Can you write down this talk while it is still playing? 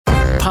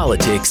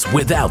politics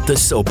without the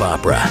soap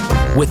opera,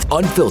 with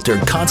unfiltered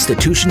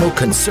constitutional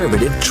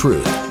conservative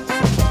truth.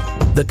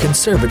 The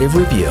Conservative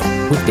Review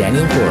with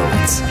Daniel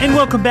Horowitz. And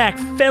welcome back,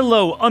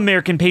 fellow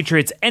American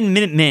patriots and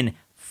Minutemen,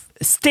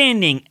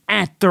 standing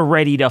at the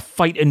ready to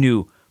fight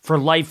anew for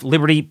life,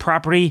 liberty,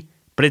 property.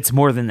 But it's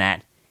more than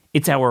that.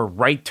 It's our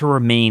right to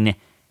remain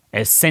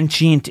as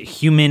sentient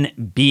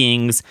human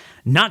beings,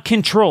 not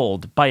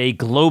controlled by a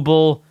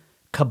global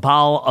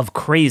cabal of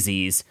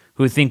crazies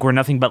who think we're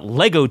nothing but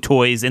Lego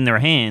toys in their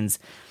hands.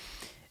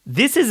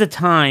 This is a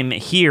time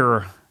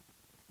here,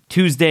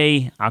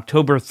 Tuesday,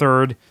 October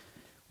 3rd,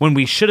 when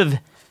we should have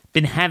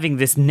been having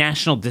this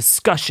national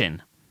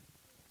discussion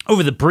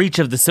over the breach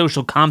of the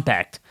social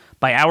compact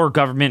by our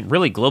government,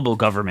 really global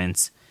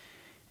governments.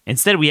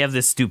 Instead, we have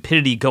this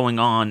stupidity going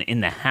on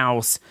in the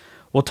House.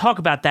 We'll talk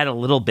about that a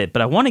little bit,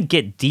 but I want to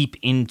get deep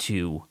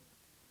into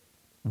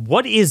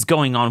what is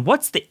going on.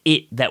 What's the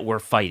it that we're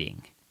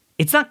fighting?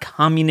 It's not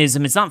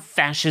communism. It's not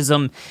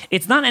fascism.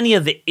 It's not any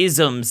of the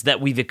isms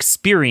that we've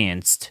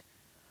experienced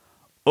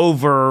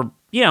over,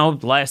 the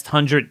last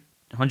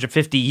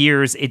 150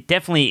 years. It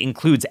definitely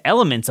includes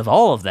elements of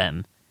all of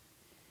them,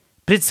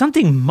 but it's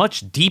something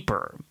much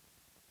deeper,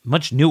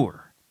 much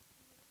newer.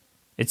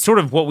 It's sort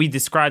of what we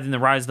described in the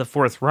rise of the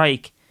Fourth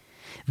Reich.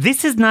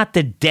 This is not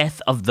the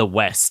death of the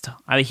West.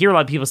 I hear a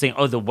lot of people saying,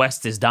 the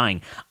West is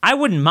dying. I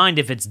wouldn't mind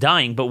if it's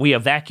dying, but we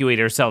evacuate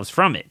ourselves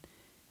from it.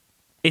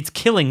 It's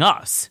killing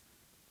us.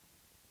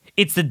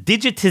 It's the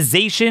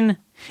digitization,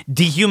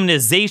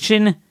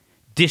 dehumanization,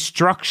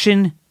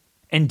 destruction,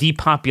 and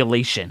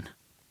depopulation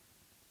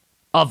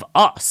of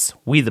us,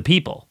 we the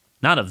people,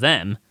 not of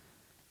them,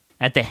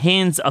 at the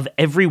hands of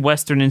every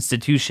Western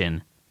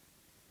institution.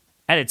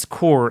 At its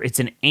core, it's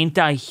an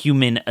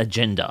anti-human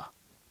agenda.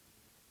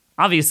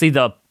 Obviously,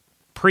 the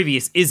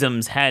previous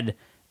isms had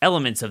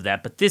elements of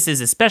that, but this is,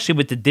 especially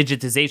with the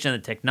digitization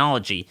of the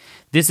technology,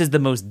 this is the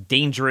most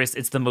dangerous,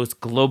 it's the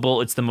most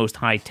global, it's the most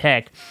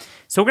high-tech.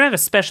 So we're going to have a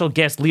special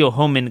guest, Leo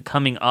Hohmann,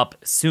 coming up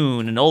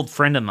soon, an old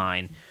friend of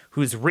mine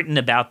who's written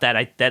about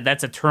that.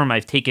 That's a term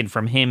I've taken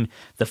from him,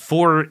 the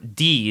 4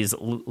 Ds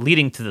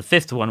leading to the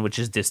 5th one, which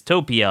is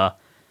dystopia,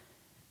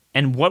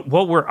 and what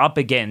we're up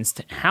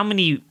against, how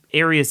many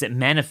areas it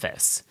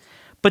manifests.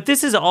 But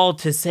this is all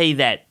to say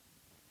that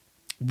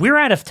we're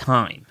out of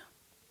time.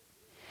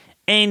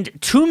 And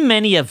too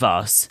many of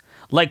us,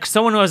 like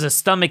someone who has a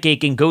stomach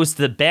ache and goes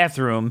to the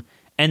bathroom,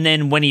 and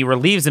then when he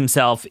relieves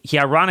himself, he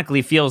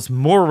ironically feels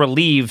more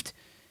relieved,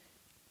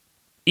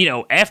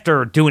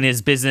 after doing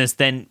his business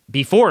than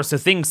before. So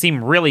things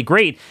seem really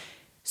great.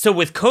 So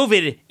with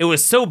COVID, it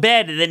was so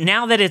bad that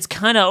now that it's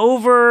kind of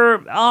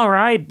over, all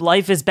right,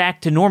 life is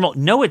back to normal.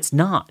 No, it's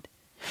not.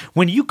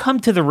 When you come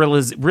to the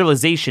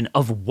realization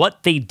of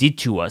what they did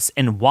to us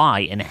and why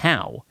and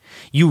how,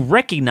 you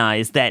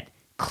recognize that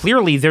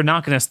clearly they're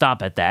not going to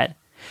stop at that.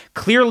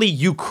 Clearly,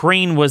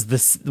 Ukraine was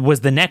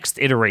the next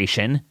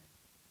iteration.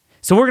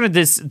 So we're going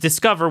to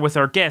discover with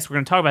our guests, we're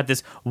going to talk about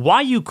this,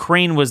 why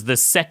Ukraine was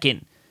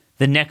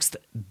the next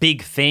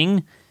big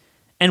thing,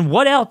 and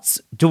what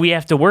else do we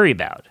have to worry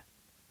about?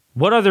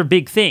 What other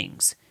big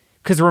things?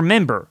 Because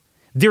remember,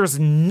 there's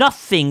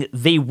nothing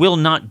they will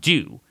not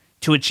do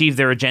to achieve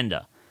their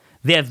agenda.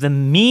 They have the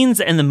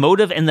means and the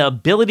motive and the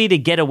ability to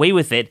get away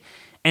with it,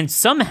 and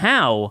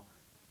somehow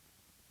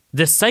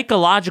the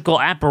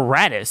psychological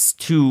apparatus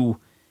to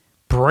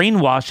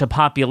brainwash a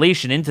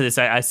population into this.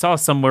 I saw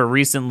somewhere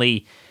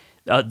recently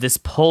this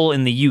poll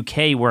in the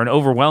UK where an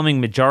overwhelming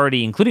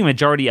majority, including a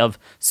majority of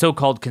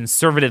so-called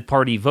Conservative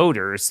Party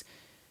voters,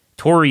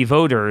 Tory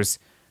voters,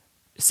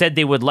 said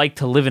they would like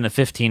to live in a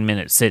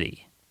 15-minute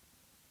city.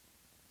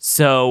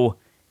 So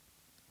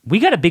we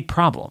got a big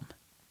problem.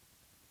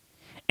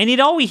 And yet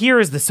all we hear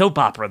is the soap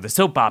opera, the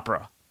soap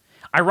opera.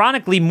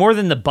 Ironically, more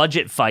than the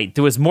budget fight,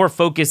 there was more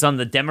focus on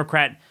the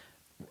Democrat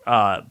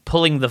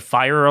pulling the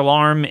fire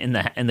alarm in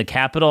the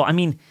Capitol. I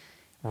mean,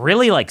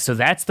 really? So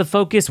that's the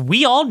focus?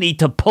 We all need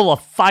to pull a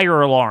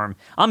fire alarm.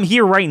 I'm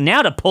here right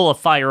now to pull a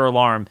fire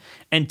alarm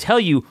and tell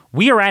you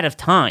we are out of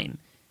time.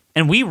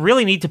 And we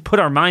really need to put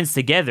our minds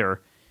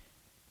together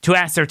to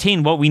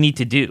ascertain what we need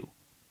to do.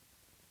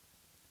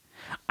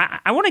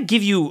 I want to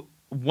give you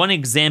one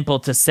example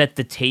to set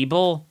the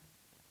table.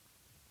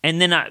 And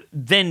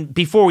then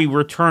before we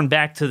return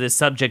back to the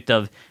subject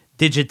of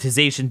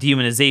digitization,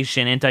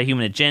 dehumanization,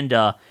 anti-human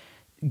agenda,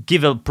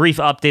 give a brief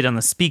update on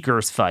the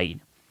speakers fight.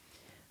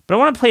 But I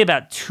want to play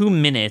about 2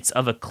 minutes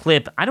of a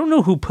clip. I don't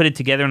know who put it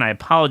together, and I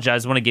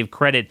apologize. I want to give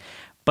credit.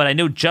 But I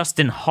know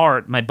Justin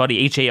Hart, my buddy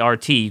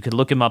H-A-R-T, you could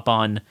look him up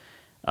on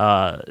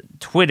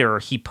Twitter.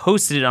 He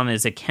posted it on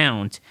his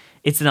account.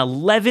 It's an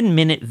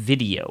 11-minute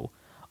video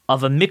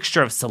of a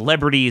mixture of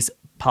celebrities,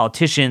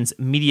 politicians,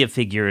 media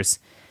figures,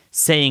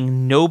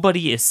 saying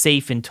nobody is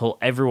safe until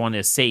everyone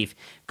is safe.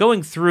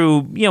 Going through,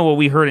 what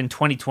we heard in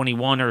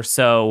 2021 or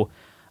so,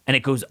 and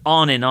it goes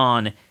on and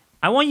on.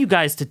 I want you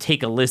guys to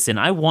take a listen.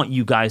 I want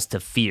you guys to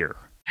fear.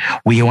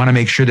 We want to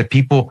make sure that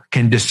people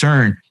can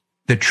discern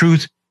the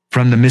truth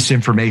from the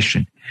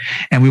misinformation.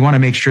 And we want to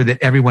make sure that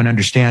everyone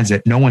understands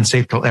that no one's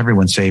safe till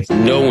everyone's safe.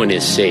 No one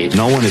is safe.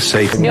 No one is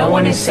safe. No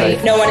one is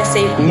safe. No one is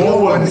safe. No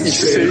one is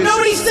safe.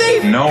 Nobody's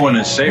safe. No one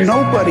is safe.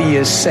 Nobody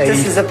is safe.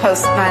 This is a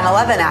post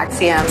 9/11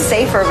 axiom.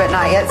 Safer, but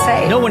not yet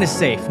safe. No one is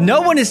safe.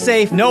 No one is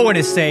safe. No one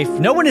is safe.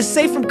 No one is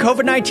safe from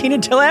COVID-19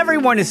 until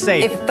everyone is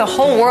safe. If the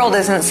whole world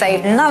isn't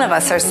safe, none of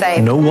us are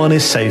safe. No one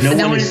is safe.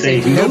 No one is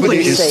safe. Nobody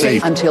is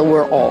safe until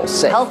we're all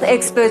safe. Health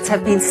experts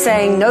have been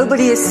saying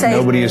nobody is safe.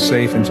 Nobody is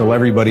safe until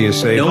everybody is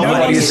safe.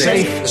 Nobody is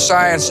safe. The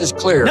science is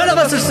clear. None of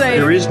us are safe.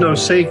 There is no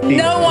safety.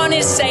 No one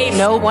is safe.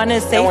 No one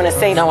is safe. No one is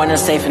safe. No one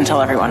is safe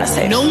until everyone is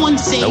safe. No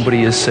one's safe.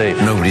 Nobody is safe.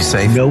 Nobody's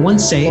safe. No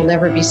one's safe. We'll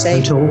never be safe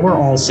until we're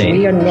all safe.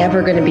 We are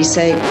never going to be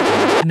safe.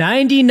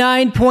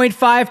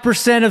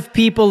 99.5% of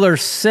people are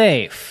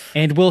safe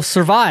and will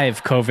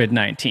survive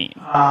COVID-19.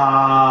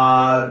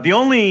 The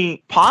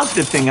only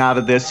positive thing out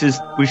of this is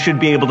we should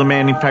be able to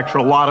manufacture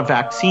a lot of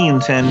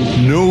vaccines,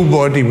 and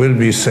Nobody will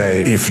be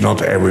safe if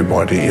not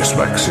everybody is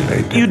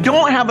vaccinated. you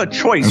don't have a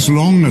choice. As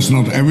long as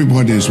not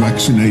everybody is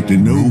vaccinated,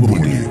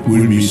 nobody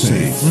will be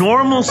safe.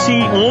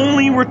 Normalcy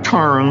only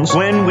returns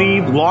when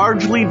we've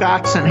largely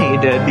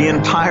vaccinated the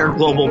entire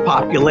global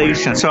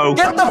population. So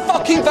Get the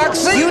fucking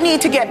vaccine! You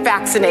need to get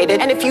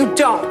vaccinated, and if you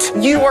don't,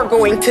 you are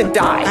going to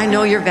die. I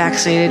know you're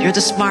vaccinated. You're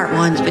the smart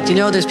ones, but you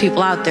know there's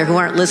people out there who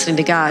aren't listening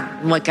to God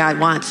and what God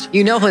wants.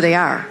 You know who they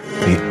are.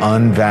 The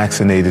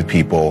unvaccinated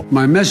people.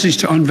 My message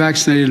to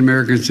unvaccinated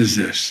Americans is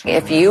this.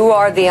 If you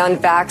are the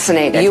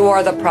unvaccinated, you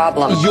are the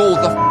problem. You're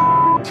the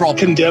problem.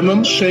 Condemn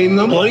them, shame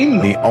them, blame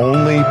them. The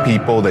only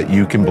people that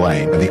you can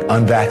blame are the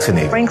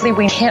unvaccinated. Frankly,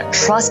 we can't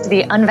trust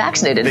the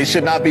unvaccinated. They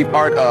should not be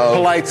part of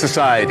polite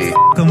society.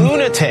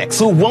 Lunatics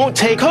who won't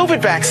take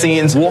COVID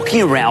vaccines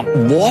walking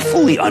around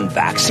lawfully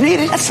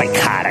unvaccinated? That's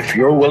psychotic. If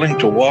you're willing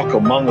to walk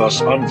among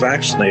us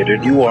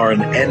unvaccinated, you are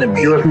an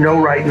enemy. You have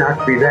no right not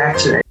to be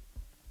vaccinated.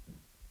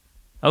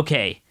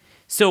 Okay,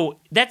 so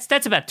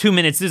that's about 2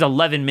 minutes. There's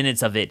 11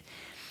 minutes of it.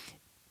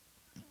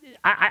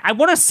 I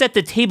want to set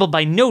the table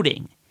by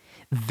noting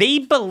they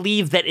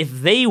believe that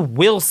if they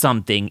will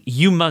something,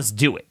 you must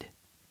do it.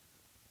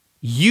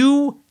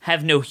 You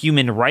have no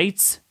human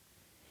rights.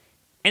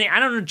 And I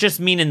don't just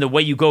mean in the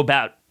way you go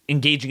about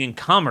engaging in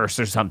commerce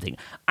or something.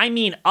 I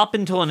mean up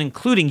until and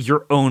including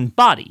your own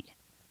body.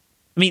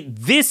 I mean,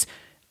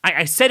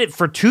 I said it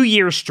for 2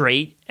 years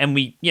straight, and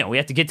we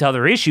have to get to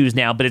other issues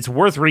now, but it's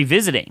worth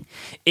revisiting.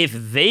 If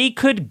they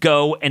could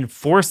go and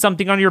force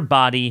something on your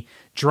body,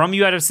 drum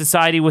you out of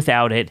society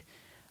without it,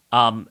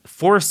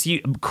 force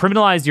you,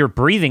 criminalize your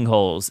breathing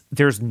holes,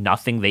 there's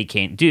nothing they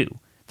can't do.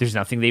 There's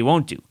nothing they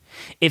won't do.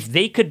 If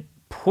they could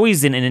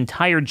poison an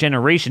entire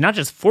generation, not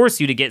just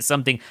force you to get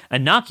something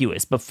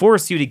innocuous, but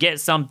force you to get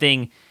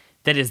something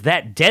that is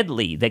that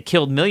deadly, that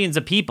killed millions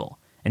of people,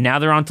 and now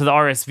they're onto the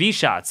RSV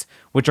shots,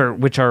 which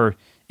are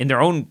in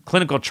their own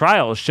clinical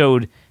trials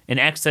showed an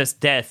excess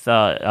death,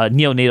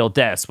 neonatal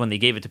deaths when they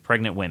gave it to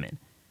pregnant women.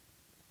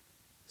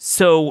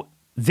 So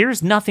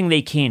there's nothing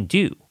they can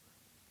do.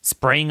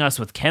 Spraying us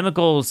with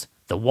chemicals,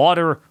 the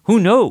water,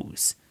 who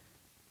knows?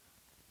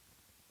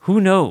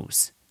 Who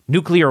knows?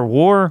 Nuclear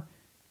war?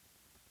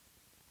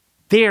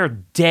 They're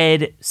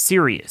dead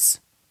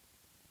serious.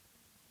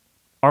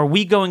 Are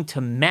we going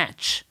to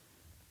match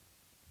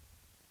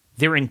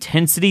their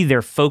intensity,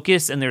 their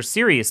focus, and their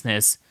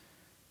seriousness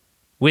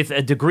with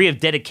a degree of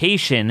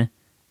dedication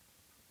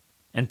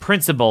and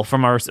principle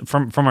from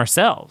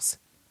ourselves?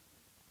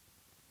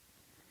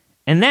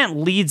 And that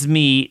leads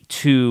me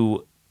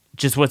to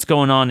just what's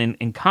going on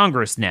in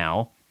Congress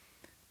now.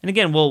 And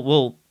again,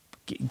 we'll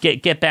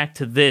get back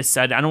to this.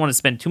 I don't want to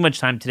spend too much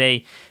time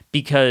today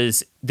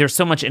because there's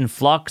so much in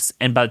flux,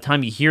 and by the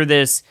time you hear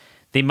this,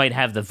 they might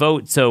have the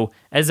vote. So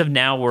as of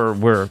now,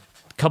 we're a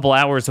couple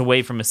hours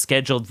away from a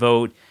scheduled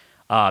vote.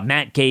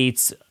 Matt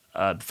Gaetz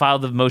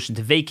filed the motion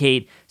to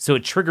vacate, so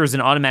it triggers an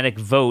automatic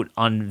vote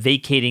on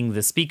vacating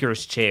the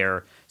speaker's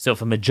chair. So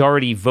if a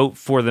majority vote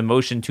for the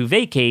motion to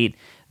vacate,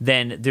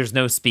 then there's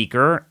no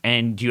speaker,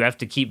 and you have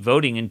to keep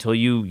voting until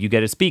you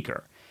get a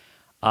speaker.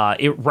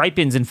 It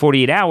ripens in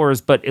 48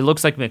 hours, but it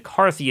looks like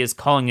McCarthy is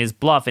calling his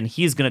bluff, and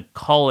he's going to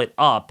call it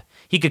up.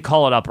 He could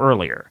call it up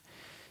earlier.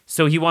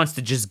 So he wants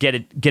to just get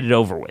it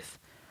over with.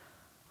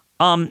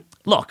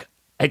 Look,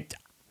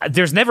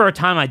 there's never a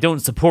time I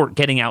don't support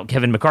getting out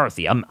Kevin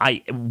McCarthy.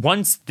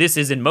 Once this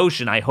is in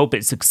motion, I hope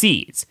it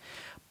succeeds.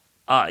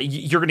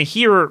 You're going to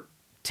hear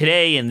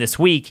today and this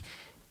week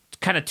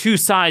kind of two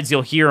sides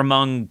you'll hear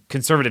among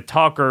conservative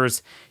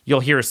talkers.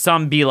 You'll hear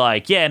some be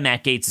like, yeah,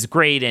 Matt Gaetz is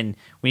great and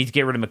we need to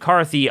get rid of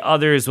McCarthy.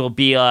 Others will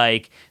be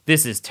like,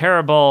 this is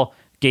terrible.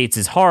 Gaetz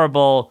is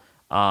horrible.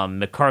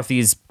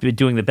 McCarthy's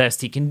doing the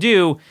best he can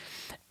do.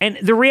 And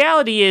the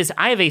reality is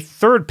I have a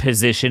third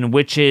position,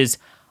 which is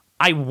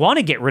I want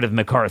to get rid of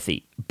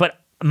McCarthy. But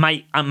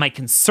my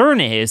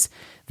concern is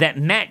that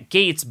Matt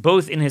Gaetz,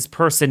 both in his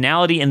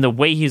personality and the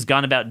way he's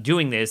gone about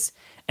doing this,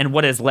 and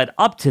what has led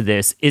up to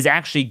this is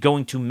actually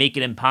going to make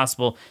it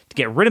impossible to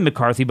get rid of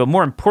McCarthy, but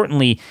more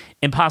importantly,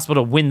 impossible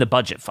to win the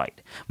budget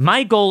fight.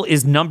 My goal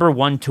is, number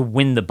one, to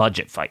win the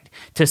budget fight,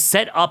 to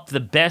set up the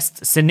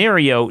best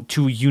scenario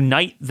to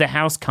unite the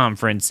House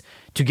conference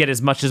to get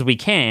as much as we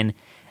can,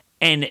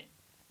 and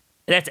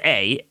that's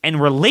A. And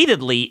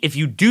relatedly, if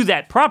you do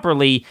that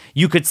properly,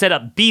 you could set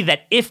up B,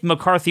 that if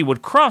McCarthy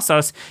would cross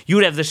us, you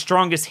would have the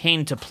strongest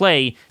hand to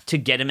play to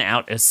get him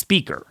out as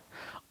speaker.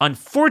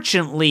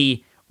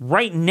 Unfortunately,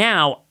 right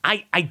now,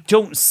 I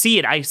don't see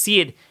it. I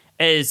see it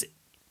as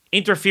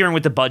interfering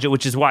with the budget,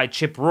 which is why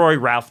Chip Roy,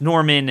 Ralph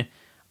Norman,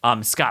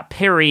 Scott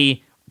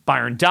Perry,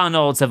 Byron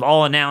Donalds have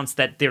all announced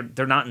that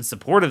they're not in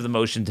support of the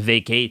motion to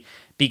vacate,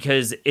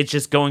 because it's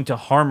just going to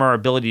harm our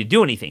ability to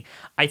do anything.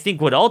 I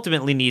think what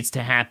ultimately needs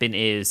to happen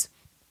is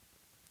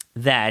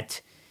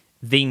that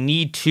they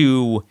need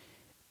to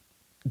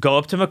go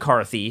up to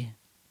McCarthy.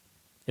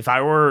 If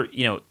I were,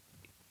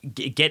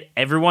 get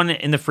everyone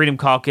in the Freedom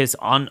Caucus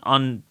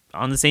on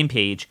the same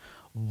page.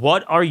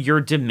 What are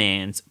your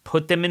demands?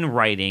 Put them in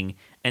writing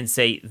and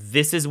say,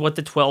 this is what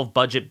the 12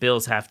 budget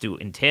bills have to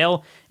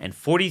entail. And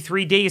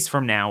 43 days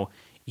from now,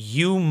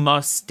 you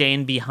must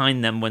stand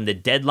behind them when the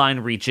deadline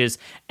reaches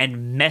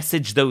and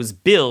message those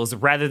bills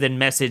rather than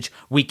message,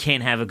 we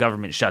can't have a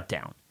government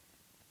shutdown.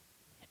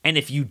 And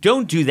if you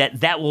don't do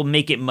that, that will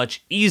make it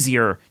much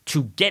easier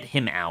to get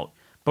him out.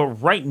 But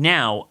right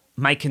now,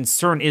 my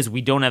concern is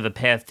we don't have a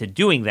path to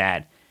doing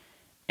that.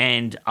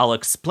 And I'll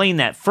explain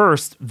that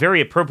first,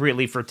 very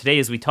appropriately for today,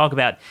 as we talk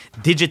about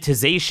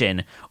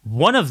digitization.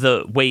 One of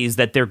the ways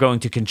that they're going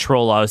to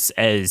control us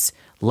as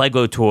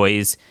Lego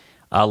toys,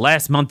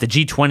 last month, the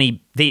G20,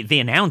 they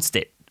announced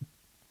it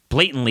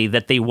blatantly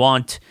that they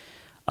want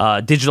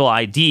digital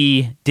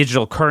ID,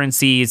 digital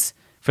currencies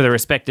for their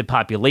respective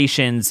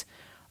populations.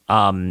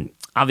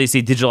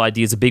 Obviously, digital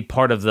ID is a big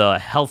part of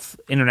the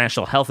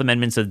international health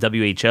amendments of the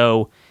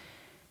WHO,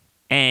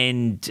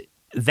 and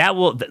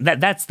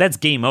that's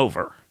game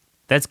over.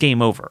 That's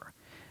game over.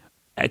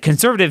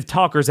 Conservative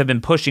talkers have been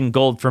pushing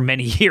gold for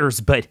many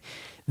years, but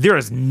there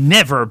has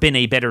never been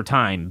a better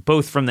time,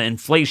 both from the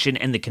inflation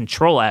and the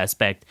control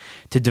aspect,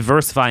 to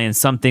diversify in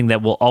something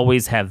that will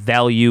always have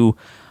value.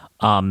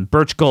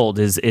 Birch Gold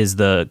is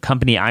the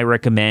company I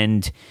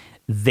recommend.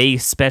 They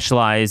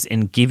specialize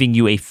in giving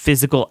you a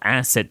physical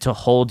asset to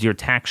hold your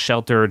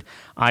tax-sheltered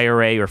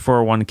IRA or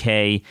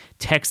 401k.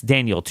 Text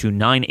Daniel to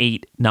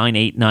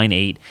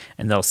 989898,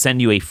 and they'll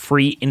send you a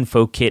free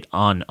info kit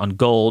on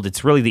gold.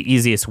 It's really the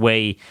easiest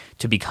way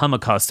to become a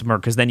customer,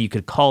 because then you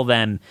could call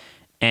them,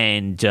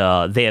 and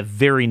they have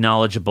very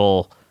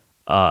knowledgeable,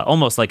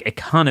 almost like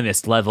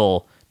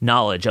economist-level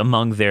knowledge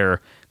among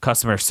their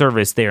customer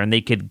service there, and they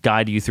could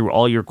guide you through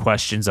all your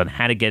questions on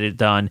how to get it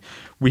done.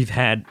 We've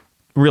had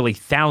really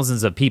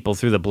thousands of people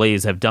through the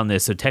Blaze have done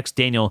this. So text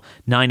Daniel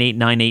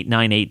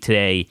 989898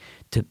 today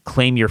to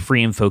claim your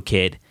free info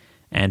kit.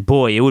 And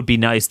boy, it would be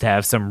nice to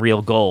have some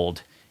real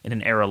gold in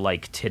an era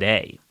like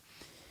today.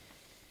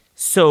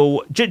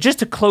 So just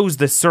to close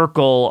the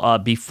circle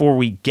before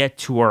we get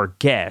to our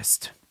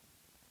guest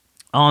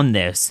on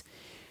this.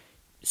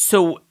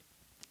 So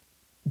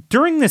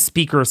during the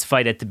speaker's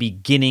fight at the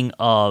beginning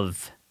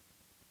of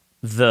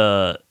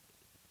the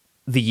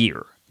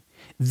year,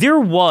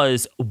 there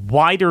was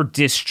wider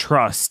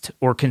distrust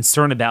or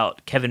concern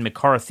about Kevin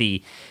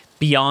McCarthy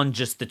beyond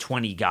just the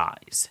 20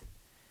 guys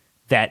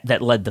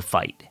that led the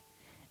fight.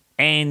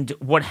 And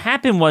what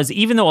happened was,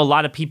 even though a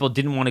lot of people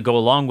didn't want to go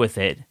along with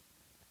it,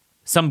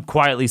 some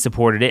quietly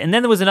supported it, and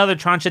then there was another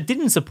tranche that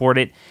didn't support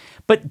it,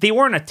 but they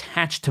weren't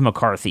attached to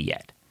McCarthy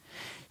yet.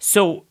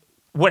 So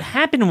what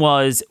happened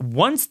was,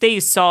 once they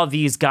saw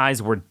these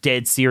guys were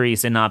dead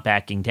serious and not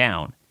backing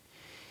down,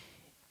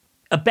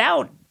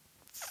 about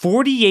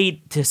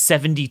 48 to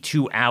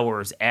 72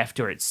 hours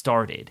after it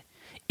started,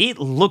 it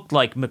looked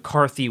like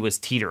McCarthy was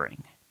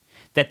teetering.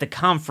 That the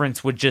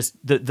conference would just,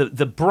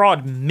 the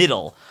broad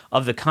middle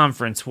of the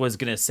conference was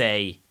going to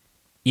say,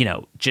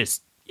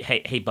 just,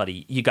 hey,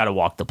 buddy, you got to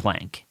walk the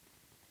plank.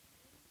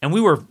 And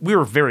we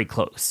were very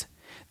close.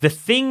 The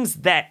things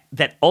that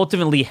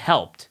ultimately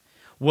helped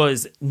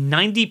was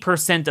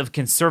 90% of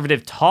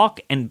conservative talk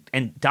and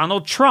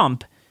Donald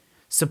Trump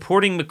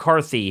supporting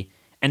McCarthy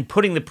and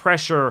putting the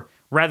pressure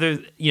rather,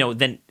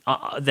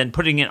 than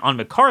putting it on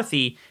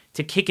McCarthy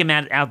to kick him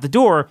out the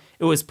door.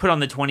 It was put on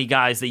the 20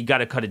 guys that you got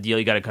to cut a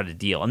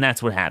deal, and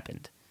that's what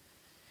happened.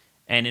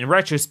 And in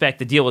retrospect,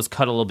 the deal was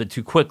cut a little bit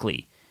too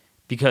quickly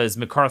because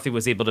McCarthy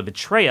was able to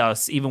betray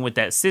us, even with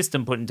that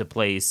system put into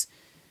place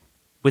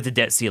with the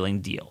debt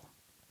ceiling deal.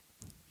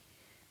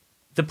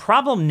 The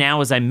problem now,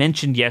 as I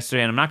mentioned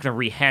yesterday, and I'm not going to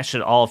rehash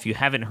it all. If you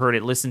haven't heard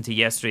it, listen to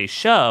yesterday's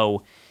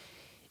show,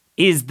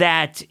 is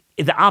that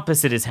the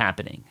opposite is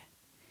happening.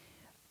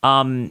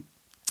 The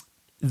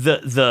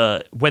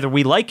whether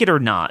we like it or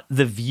not,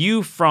 the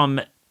view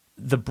from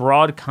the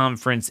broad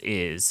conference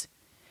is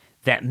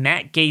that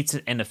Matt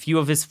Gaetz and a few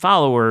of his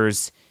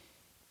followers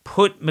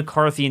put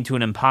McCarthy into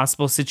an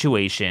impossible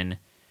situation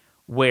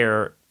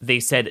where They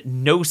said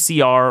no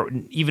CR,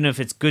 even if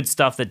it's good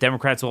stuff that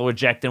Democrats will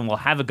reject and will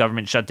have a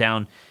government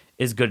shutdown,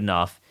 is good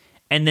enough.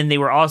 And then they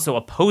were also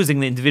opposing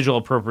the individual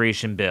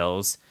appropriation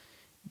bills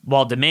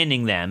while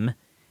demanding them,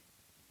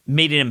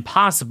 made it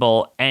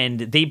impossible, and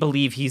they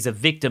believe he's a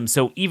victim.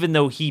 So even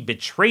though he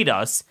betrayed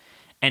us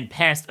and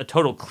passed a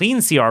total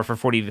clean CR for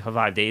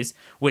 45 days,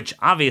 which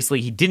obviously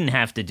he didn't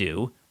have to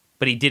do,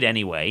 but he did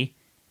anyway,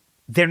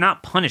 they're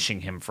not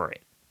punishing him for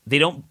it. They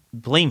don't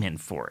blame him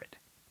for it.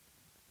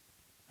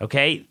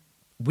 Okay?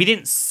 We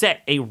didn't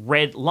set a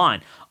red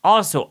line.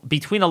 Also,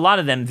 between a lot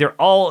of them, they're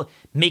all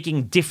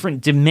making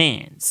different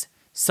demands.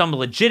 Some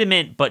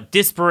legitimate but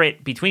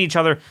disparate between each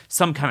other,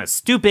 some kind of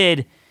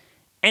stupid,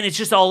 and it's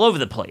just all over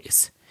the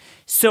place.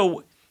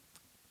 So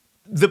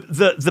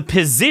the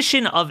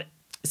position of,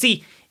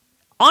 see,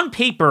 on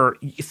paper,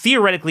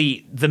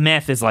 theoretically, the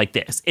math is like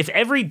this. If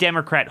every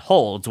Democrat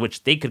holds,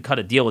 which they could cut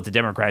a deal with the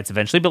Democrats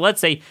eventually, but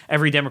let's say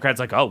every Democrat's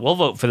like, oh, we'll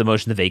vote for the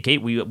motion to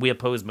vacate. We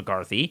oppose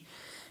McCarthy.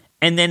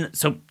 And then,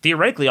 so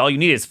theoretically, all you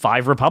need is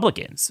 5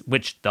 Republicans,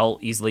 which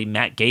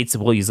Matt Gaetz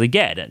will easily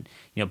get. And,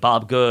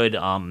 Bob Good,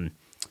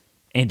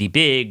 Andy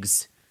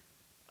Biggs,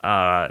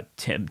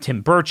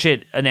 Tim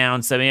Burchett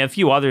announced. I mean, a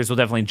few others will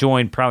definitely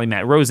join, probably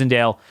Matt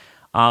Rosendale.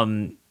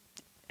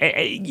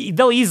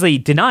 They'll easily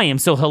deny him,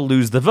 so he'll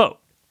lose the vote.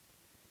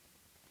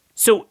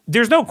 So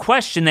there's no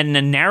question that in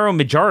a narrow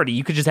majority,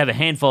 you could just have a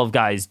handful of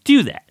guys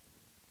do that.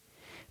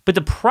 But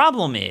the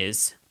problem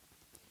is,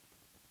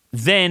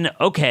 then,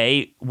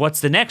 okay,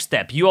 what's the next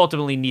step? You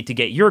ultimately need to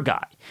get your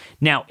guy.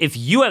 Now, if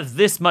you have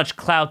this much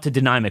clout to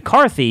deny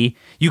McCarthy,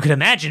 you can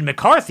imagine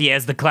McCarthy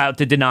has the clout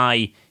to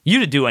deny you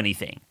to do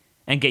anything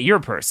and get your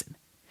person.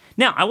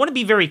 Now, I want to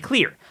be very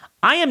clear.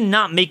 I am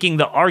not making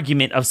the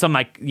argument of some,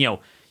 like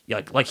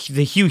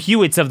the Hugh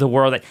Hewitts of the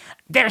world that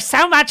there's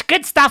so much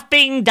good stuff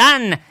being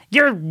done.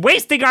 You're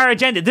wasting our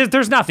agenda.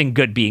 There's nothing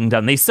good being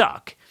done. They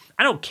suck.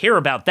 I don't care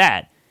about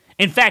that.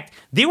 In fact,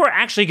 they were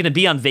actually going to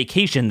be on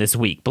vacation this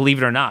week, believe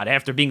it or not.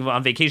 After being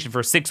on vacation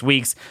for 6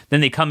 weeks,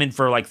 then they come in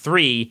for like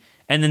 3,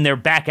 and then they're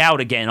back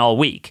out again all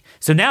week.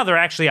 So now they're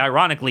actually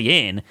ironically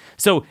in.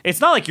 So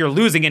it's not like you're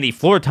losing any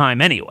floor time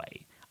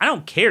anyway. I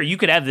don't care. You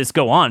could have this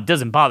go on. It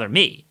doesn't bother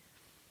me.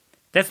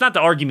 That's not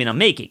the argument I'm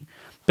making.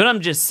 But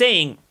I'm just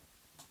saying,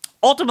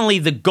 ultimately,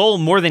 the goal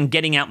more than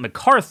getting out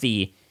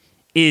McCarthy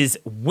is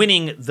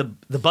winning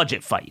the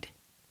budget fight.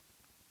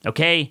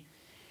 Okay?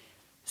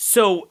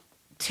 So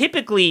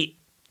typically,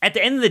 at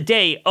the end of the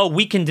day,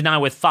 we can deny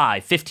with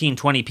 5, 15,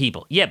 20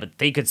 people. Yeah, but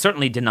they could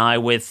certainly deny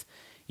with,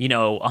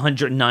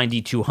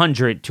 190,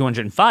 200,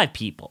 205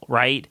 people,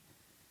 right?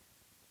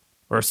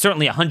 Or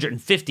certainly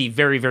 150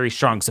 very, very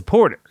strong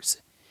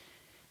supporters.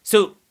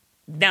 So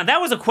now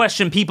that was a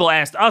question people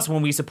asked us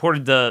when we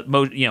supported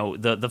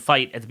the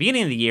fight at the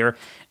beginning of the year,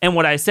 and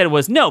what I said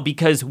was no,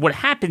 because what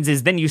happens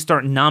is then you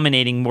start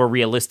nominating more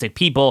realistic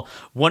people.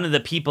 One of the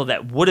people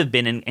that would have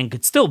been and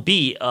could still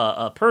be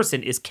a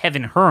person is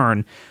Kevin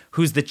Hearn,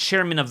 who's the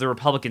chairman of the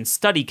Republican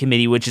Study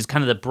Committee, which is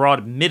kind of the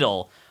broad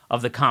middle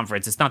of the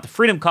conference. It's not the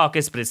Freedom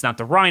Caucus, but it's not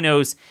the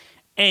Rhinos,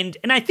 and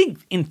I think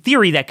in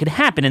theory that could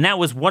happen, and that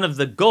was one of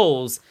the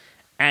goals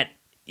at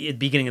the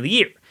beginning of the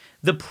year.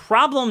 The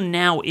problem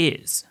now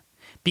is,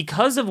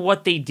 because of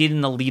what they did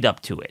in the lead up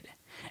to it,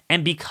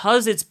 and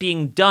because it's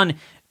being done,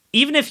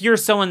 even if you're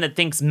someone that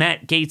thinks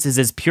Matt Gaetz is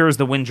as pure as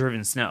the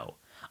wind-driven snow,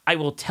 I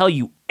will tell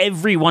you,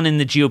 everyone in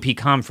the GOP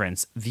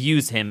conference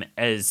views him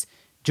as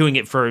doing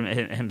it for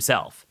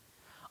himself.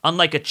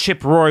 Unlike a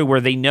Chip Roy,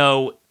 where they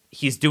know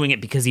he's doing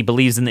it because he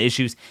believes in the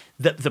issues,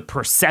 the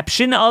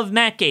perception of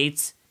Matt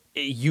Gaetz,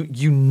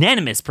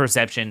 unanimous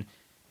perception,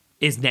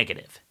 is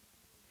negative.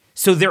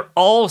 So they're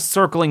all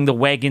circling the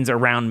wagons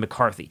around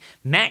McCarthy.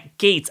 Matt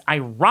Gaetz,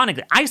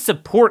 ironically, I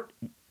support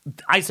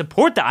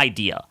the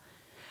idea,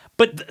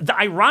 but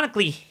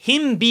ironically,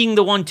 him being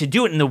the one to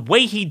do it and the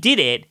way he did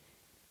it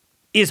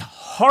is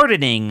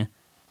hardening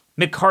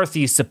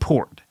McCarthy's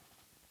support.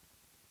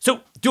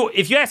 So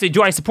if you ask me,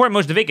 do I support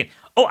motion to vacate?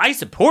 Oh, I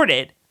support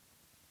it,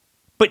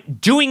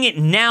 but doing it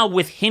now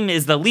with him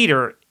as the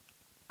leader,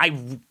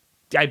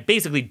 I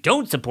basically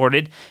don't support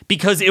it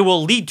because it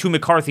will lead to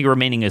McCarthy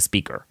remaining as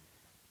speaker.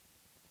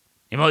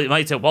 You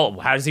might say, well,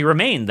 how does he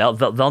remain?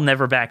 They'll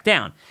never back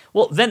down.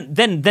 Well, then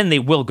they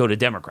will go to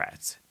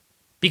Democrats.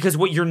 Because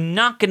what you're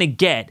not going to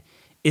get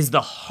is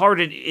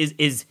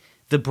is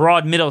the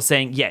broad middle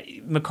saying, yeah,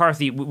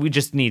 McCarthy, we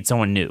just need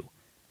someone new.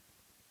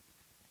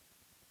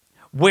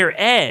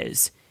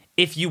 Whereas,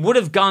 if you would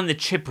have gone the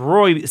Chip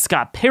Roy,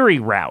 Scott Perry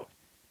route,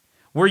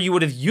 where you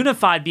would have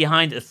unified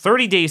behind a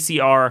 30-day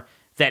CR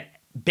that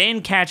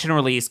banned catch and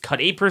release, cut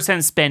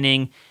 8%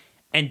 spending,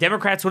 and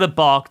Democrats would have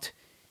balked,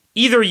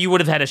 either you would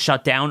have had a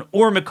shutdown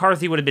or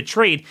McCarthy would have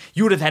betrayed.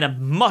 You would have had a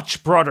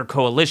much broader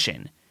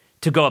coalition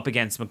to go up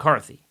against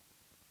McCarthy.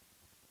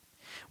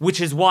 Which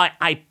is why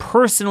I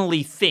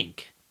personally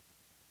think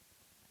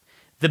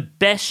the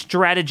best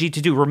strategy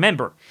to do,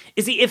 remember,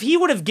 is if he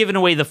would have given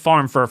away the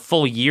farm for a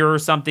full year or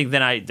something,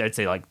 then I'd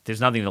say, like,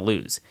 there's nothing to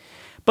lose.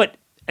 But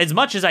as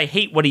much as I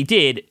hate what he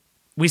did,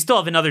 we still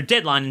have another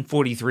deadline in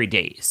 43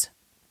 days.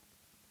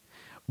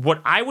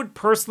 What I would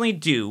personally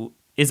do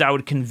is I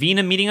would convene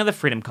a meeting of the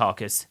Freedom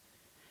Caucus,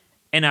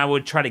 and I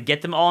would try to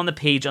get them all on the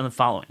page on the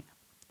following.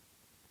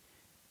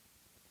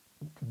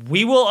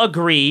 We will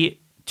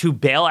agree to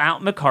bail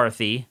out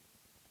McCarthy,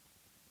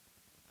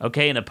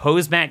 okay, and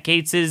oppose Matt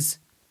Gaetz's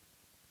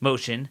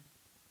motion.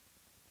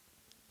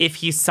 If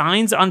he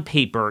signs on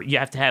paper, you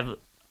have to have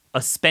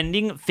a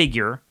spending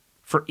figure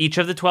for each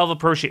of the 12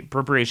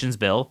 appropriations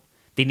bill.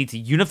 They need to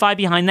unify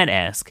behind that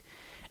ask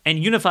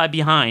and unify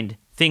behind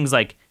things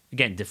like,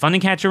 again,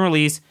 defunding catch and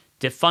release,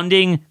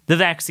 defunding the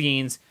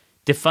vaccines,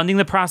 defunding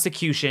the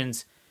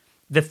prosecutions,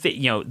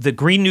 the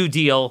Green New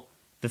Deal,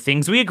 the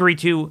things we agree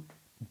to.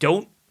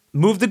 Don't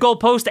move the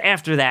goalpost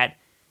after that.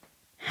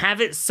 Have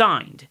it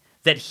signed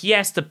that he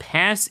has to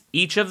pass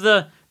each of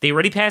they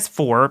already passed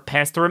 4,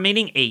 pass the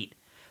remaining 8,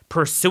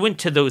 pursuant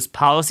to those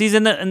policies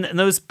and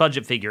those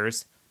budget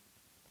figures.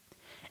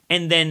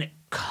 And then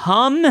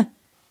come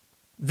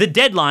the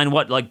deadline,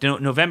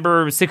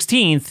 November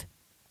 16th,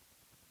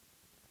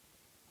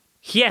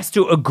 he has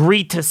to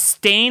agree to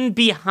stand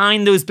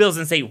behind those bills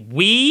and say,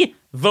 we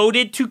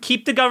voted to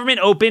keep the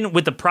government open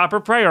with the proper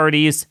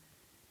priorities.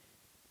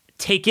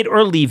 Take it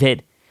or leave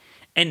it.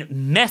 And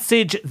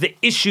message the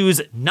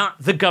issues,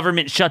 not the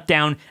government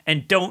shutdown,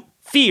 and don't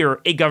fear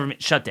a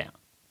government shutdown.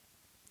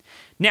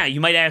 Now,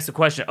 you might ask the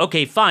question,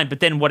 okay, fine, but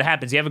then what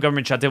happens? You have a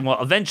government shutdown.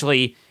 Well,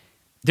 eventually,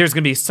 there's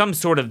going to be some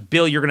sort of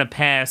bill you're going to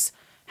pass.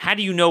 How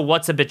do you know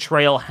what's a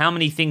betrayal? How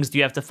many things do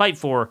you have to fight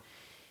for?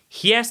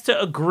 He has to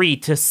agree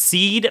to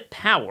cede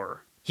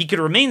power. He could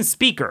remain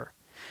speaker,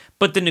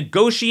 but the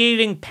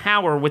negotiating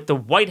power with the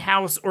White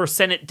House or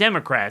Senate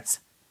Democrats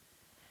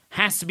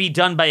has to be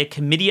done by a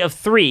committee of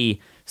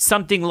 3,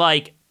 something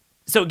like,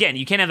 so again,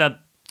 you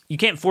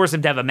can't force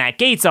him to have a Matt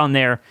Gaetz on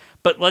there,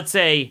 but let's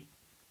say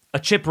a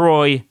Chip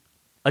Roy,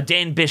 a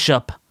Dan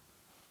Bishop,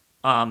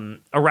 a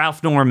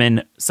Ralph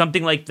Norman,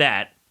 something like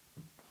that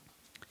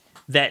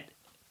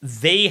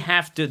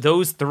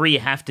those 3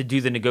 have to do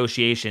the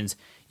negotiations.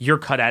 You're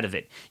cut out of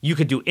it. You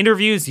could do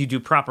interviews, you do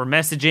proper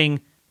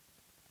messaging,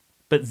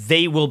 but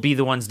they will be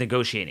the ones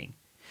negotiating.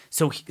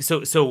 So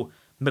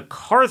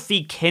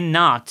McCarthy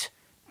cannot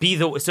be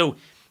so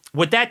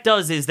what that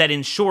does is that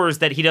ensures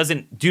that he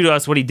doesn't do to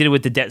us what he did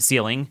with the debt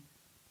ceiling,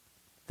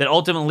 that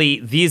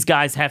ultimately these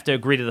guys have to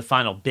agree to the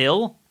final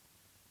bill,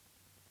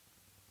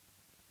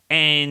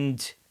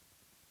 and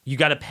you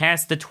got to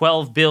pass the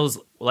 12 bills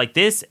like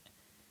this,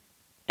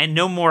 and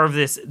no more of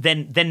this,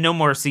 then no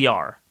more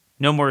CR.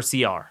 No more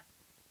CR.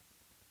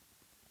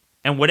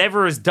 And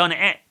whatever is done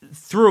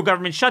through a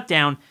government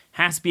shutdown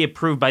has to be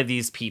approved by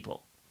these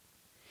people.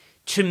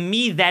 To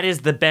me, that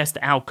is the best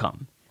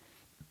outcome.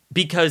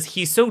 Because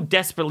he so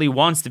desperately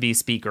wants to be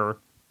speaker,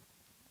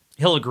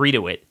 he'll agree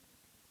to it.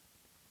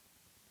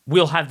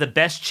 We'll have the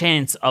best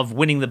chance of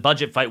winning the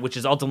budget fight, which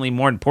is ultimately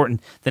more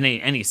important than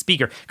any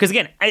speaker. Because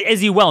again,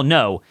 as you well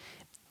know,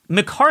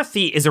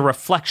 McCarthy is a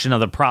reflection of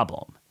the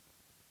problem.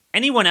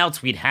 Anyone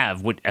else we'd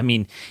have would,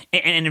 and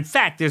in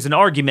fact, there's an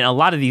argument, a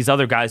lot of these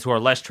other guys who are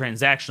less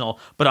transactional,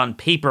 but on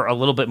paper a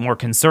little bit more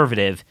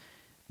conservative,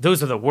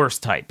 those are the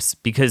worst types,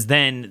 because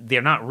then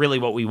they're not really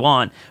what we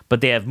want, but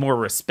they have more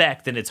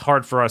respect, and it's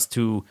hard for us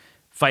to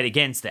fight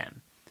against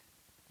them.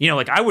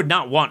 I would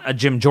not want a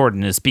Jim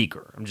Jordan as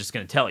speaker. I'm just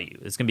going to tell you.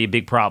 It's going to be a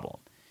big problem.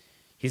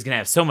 He's going to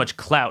have so much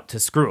clout to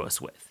screw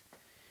us with.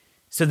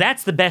 So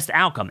that's the best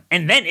outcome.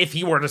 And then if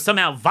he were to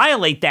somehow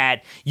violate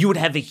that, you would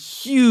have a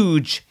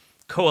huge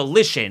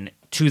coalition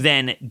to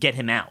then get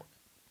him out.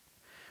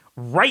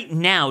 Right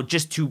now,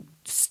 just to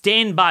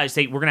stand by,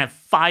 say we're going to have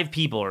 5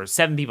 people or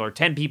 7 people or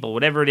 10 people,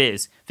 whatever it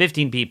is,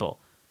 15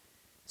 people,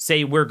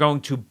 say we're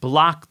going to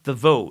block the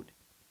vote,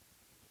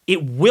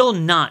 it will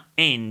not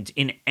end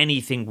in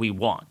anything we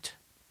want.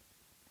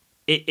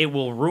 It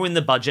will ruin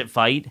the budget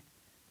fight,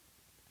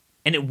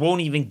 and it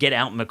won't even get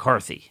out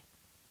McCarthy.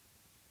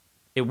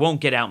 It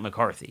won't get out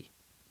McCarthy.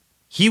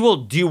 He will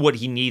do what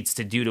he needs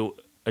to do to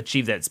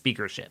achieve that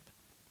speakership.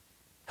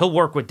 He'll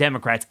work with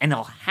Democrats, and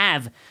he'll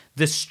have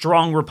the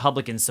strong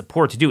Republican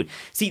support to do it.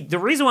 See, the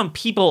reason when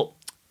people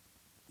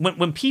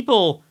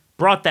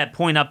brought that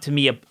point up to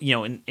me,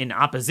 in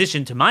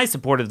opposition to my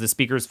support of the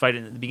speaker's fight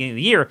at the beginning of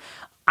the year,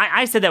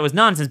 I said that was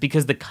nonsense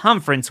because the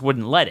conference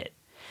wouldn't let it.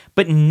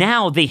 But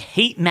now they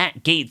hate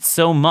Matt Gaetz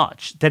so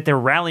much that they're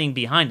rallying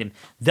behind him.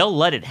 They'll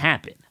let it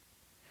happen.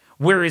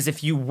 Whereas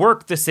if you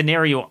work the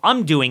scenario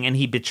I'm doing and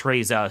he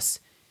betrays us,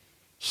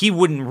 he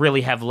wouldn't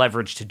really have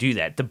leverage to do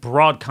that. The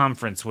broad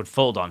conference would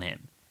fold on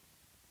him.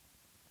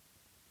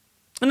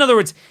 In other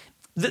words,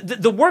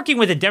 the working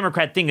with a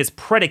Democrat thing is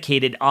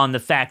predicated on the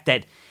fact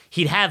that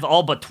he'd have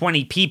all but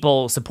 20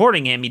 people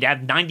supporting him. He'd have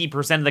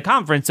 90% of the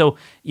conference. So,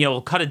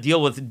 cut a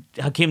deal with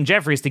Hakeem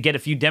Jeffries to get a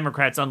few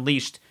Democrats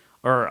unleashed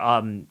or,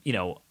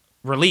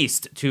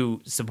 released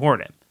to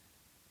support him.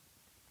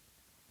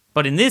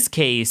 But in this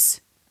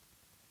case,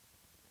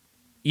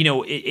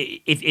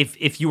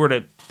 if you were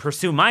to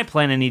pursue my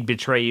plan and he'd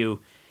betray you,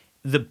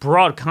 the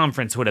broad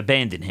conference would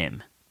abandon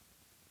him.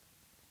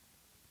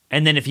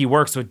 And then if he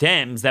works with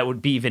Dems, that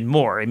would be even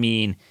more.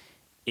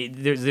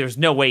 there's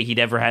no way he'd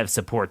ever have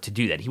support to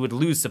do that. He would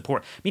lose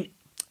support. I mean,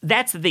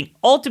 that's the thing.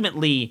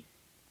 Ultimately,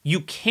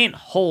 you can't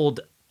hold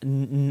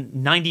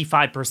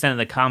 95% of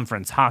the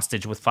conference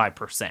hostage with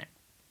 5%.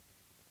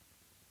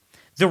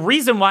 The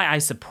reason why I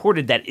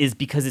supported that is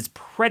because it's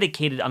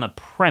predicated on a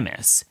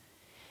premise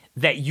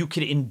that you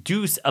could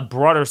induce a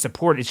broader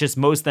support. It's just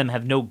most of them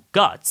have no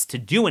guts to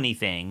do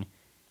anything,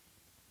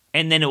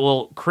 and then it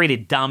will create a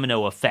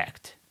domino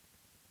effect.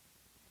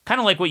 Kind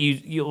of like what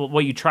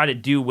you try to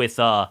do with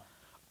an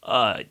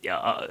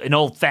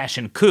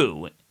old-fashioned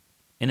coup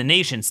in a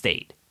nation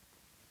state.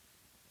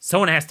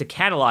 Someone has to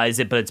catalyze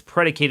it, but it's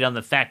predicated on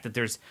the fact that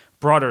there's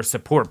broader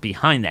support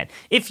behind that.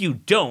 If you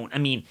don't, I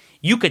mean,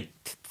 you could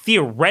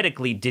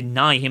theoretically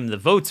deny him the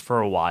votes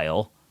for a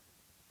while,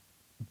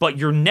 but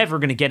you're never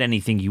going to get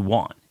anything you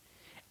want.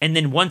 And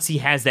then once he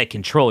has that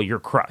control, you're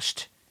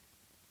crushed.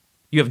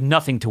 You have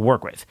nothing to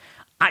work with.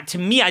 To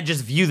me, I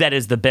just view that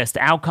as the best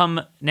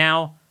outcome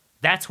now.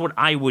 That's what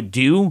I would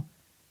do.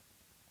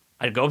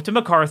 I'd go up to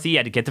McCarthy,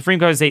 I'd get the Supreme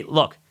Court and say,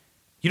 look,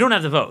 you don't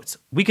have the votes.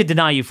 We could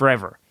deny you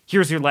forever.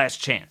 Here's your last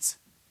chance.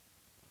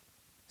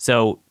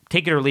 So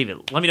take it or leave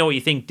it. Let me know what you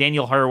think.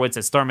 Daniel Horowitz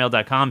at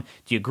starmail.com.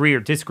 Do you agree or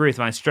disagree with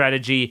my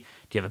strategy?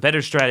 Do you have a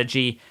better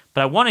strategy?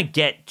 But I want to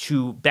get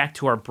back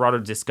to our broader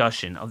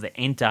discussion of the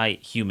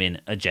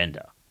anti-human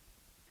agenda.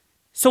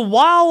 So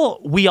while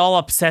we all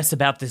obsess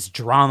about this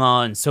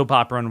drama and soap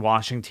opera in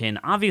Washington,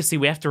 obviously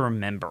we have to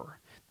remember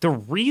the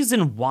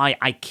reason why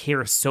I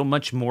care so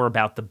much more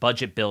about the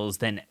budget bills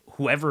than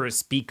whoever is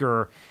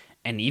speaker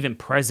and even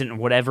president or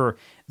whatever,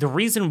 the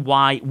reason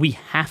why we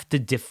have to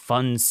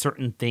defund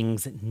certain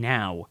things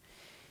now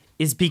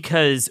is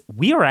because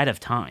we are out of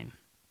time.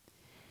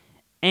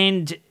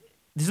 And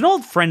there's an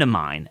old friend of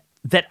mine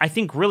that I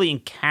think really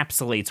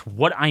encapsulates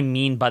what I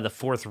mean by the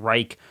Fourth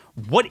Reich.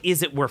 What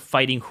is it we're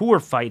fighting? Who we're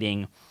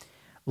fighting?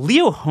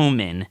 Leo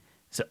Hohmann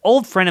is an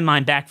old friend of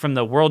mine back from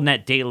the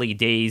WorldNet Daily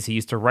days. He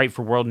used to write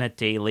for WorldNet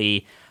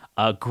Daily.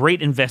 A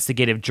great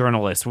investigative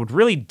journalist, would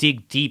really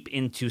dig deep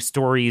into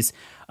stories.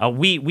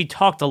 We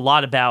talked a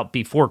lot about,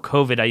 before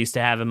COVID, I used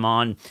to have him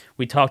on,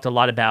 we talked a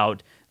lot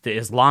about the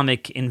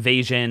Islamic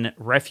invasion,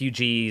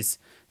 refugees,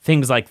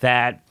 things like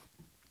that.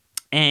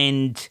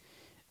 And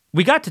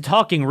we got to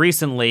talking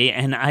recently,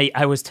 and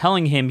I was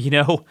telling him, you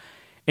know,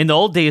 in the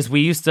old days, we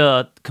used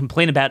to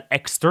complain about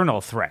external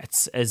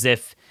threats, as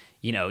if,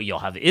 you know, you'll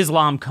have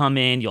Islam come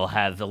in, you'll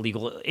have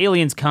illegal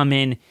aliens come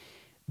in,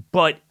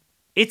 but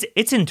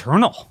it's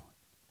internal.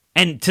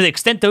 And to the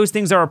extent those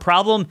things are a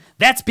problem,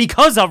 that's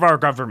because of our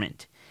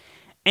government.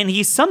 And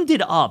he summed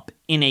it up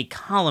in a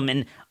column,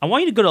 and I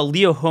want you to go to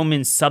Leo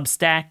Hohmann's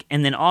Substack,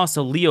 and then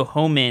also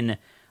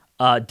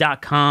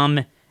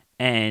leohohmann.com,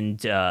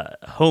 and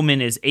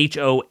Hohmann is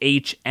Hohmann,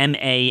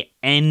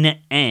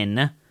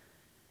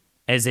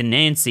 as in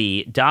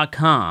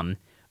Nancy.com.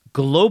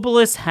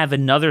 Globalists have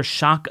another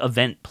shock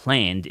event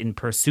planned in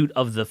pursuit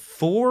of the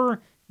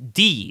 4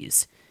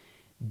 Ds: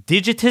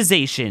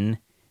 digitization,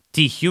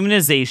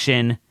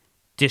 dehumanization,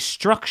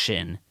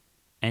 destruction,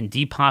 and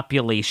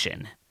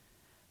depopulation.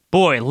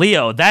 Boy,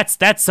 Leo, that's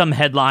some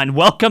headline.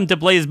 Welcome to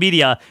Blaze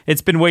Media.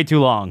 It's been way too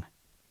long.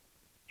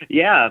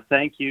 Yeah,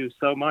 thank you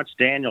so much,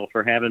 Daniel,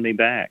 for having me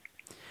back.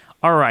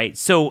 All right,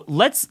 so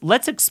let's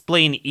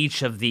explain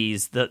each of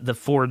these, the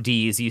 4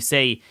 Ds. You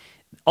say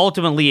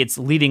ultimately it's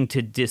leading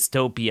to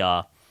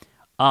dystopia.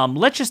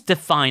 Let's just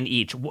define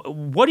each.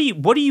 What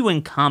do you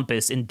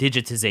encompass in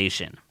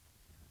digitization?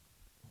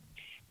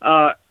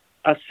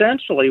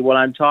 Essentially, what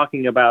I'm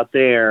talking about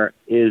there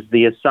is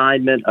the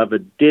assignment of a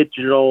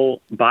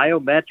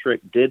biometric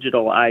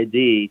digital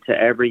ID to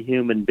every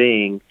human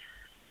being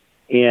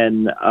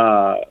in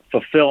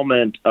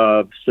fulfillment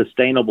of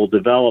Sustainable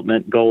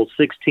Development Goal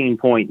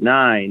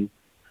 16.9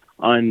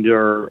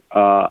 under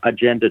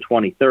Agenda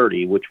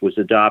 2030, which was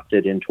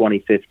adopted in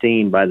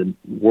 2015 by the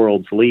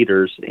world's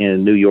leaders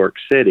in New York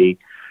City.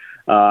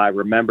 I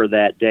remember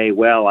that day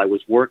well. I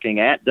was working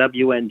at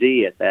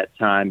WND at that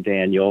time,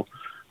 Daniel,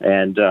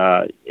 and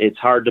it's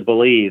hard to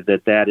believe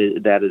that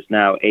is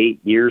now 8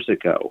 years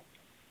ago.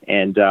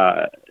 And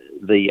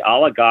the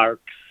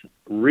oligarchs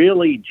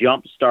really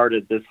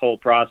jump-started this whole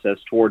process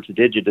towards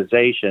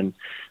digitization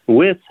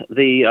with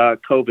the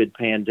COVID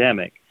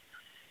pandemic.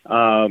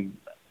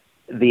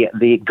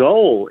 The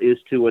goal is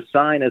to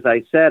assign, as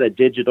I said, a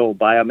digital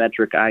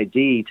biometric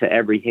ID to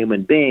every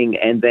human being,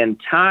 and then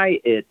tie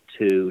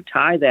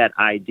that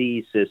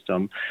ID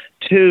system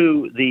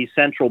to the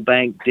central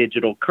bank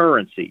digital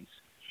currencies.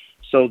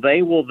 So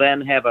they will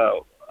then have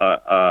a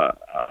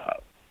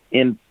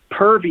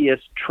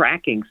impervious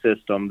tracking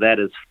system that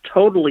is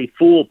totally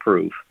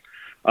foolproof,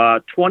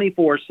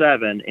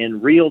 24/7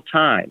 in real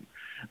time.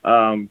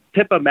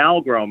 Pippa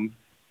Malmgren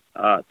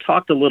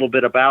talked a little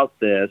bit about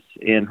this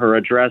in her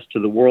address to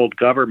the World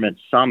Government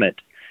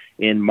Summit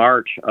in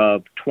March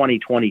of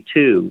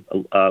 2022,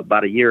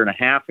 about a year and a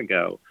half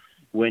ago,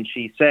 when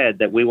she said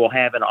that we will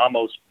have an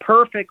almost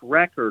perfect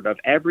record of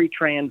every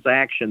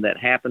transaction that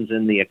happens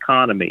in the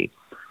economy.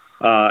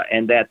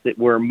 And that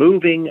we're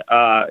moving.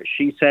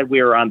 She said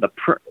we are at the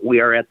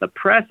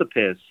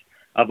precipice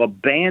of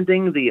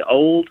abandoning the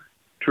old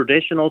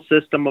traditional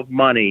system of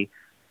money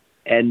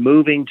and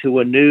moving to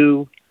a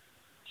new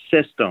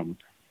system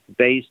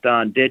based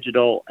on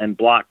digital and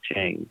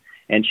blockchain.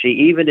 And she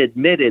even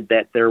admitted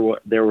that there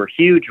were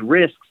huge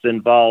risks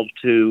involved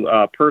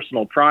to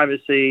personal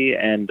privacy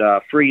and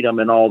freedom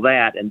and all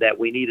that, and that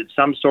we needed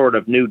some sort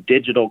of new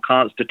digital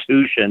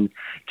constitution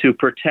to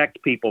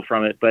protect people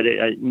from it. But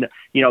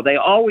they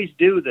always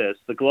do this.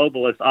 The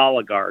globalist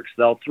oligarchs,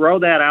 they'll throw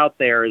that out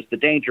there as the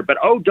danger. But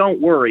don't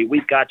worry,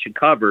 we've got you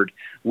covered.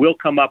 We'll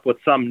come up with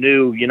some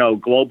new,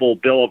 global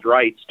Bill of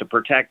Rights to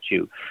protect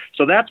you.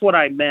 So that's what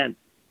I meant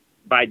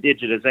by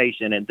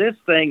digitization, and this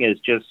thing has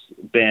just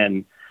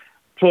been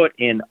put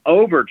in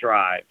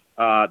overdrive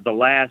the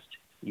last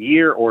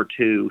year or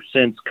two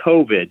since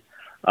COVID,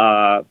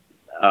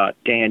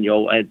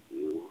 Daniel. And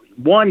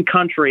one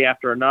country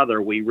after another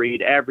we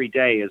read every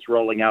day is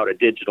rolling out a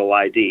digital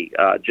ID.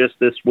 Just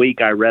this week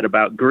I read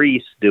about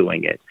Greece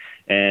doing it,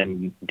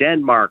 and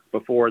Denmark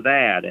before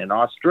that, and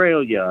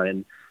Australia,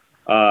 and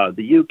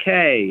the UK.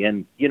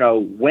 And,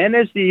 when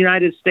is the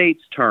United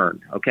States'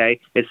 turn?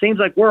 Okay. It seems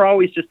like we're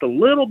always just a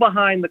little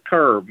behind the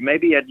curve,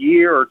 maybe a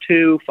year or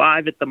two,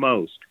 5 at the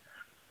most.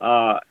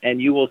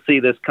 And you will see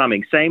this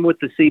coming. Same with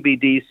the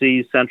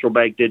CBDCs, central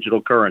bank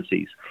digital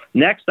currencies.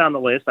 Next on the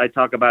list, I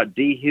talk about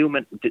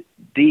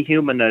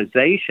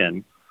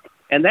dehumanization,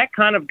 and that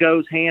kind of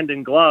goes hand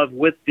in glove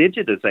with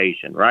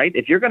digitization, right?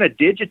 If you're going to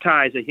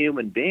digitize a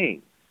human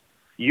being,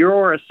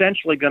 you're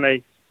essentially going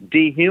to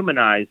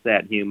dehumanize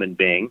that human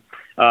being,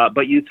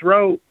 but you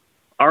throw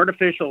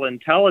artificial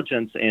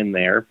intelligence in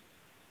there,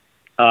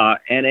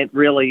 and it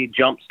really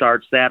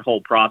jumpstarts that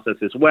whole process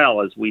as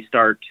well, as we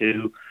start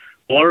to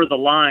blur the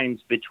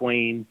lines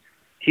between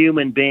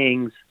human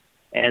beings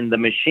and the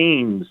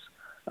machines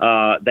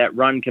that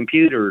run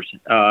computers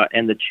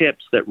and the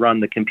chips that run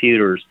the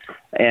computers.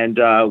 And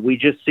we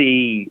just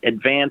see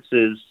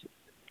advances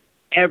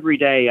every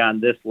day on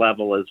this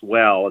level as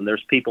well. And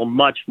there's people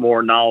much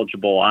more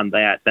knowledgeable on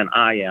that than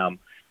I am.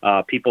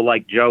 People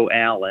like Joe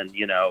Allen,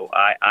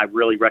 I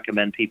really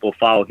recommend people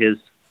follow his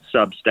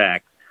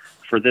Substack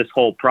for this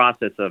whole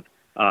process of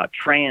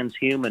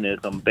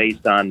transhumanism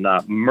based on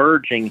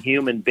merging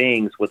human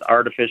beings with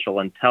artificial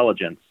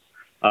intelligence.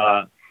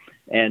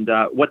 And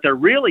what they're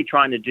really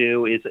trying to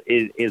do is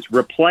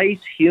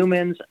replace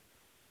humans.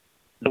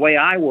 The way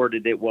I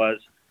worded it was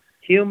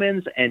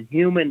humans and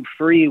human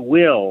free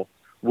will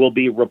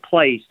be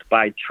replaced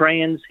by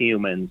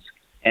transhumans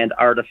and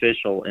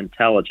artificial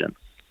intelligence.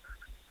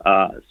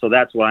 So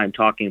that's what I'm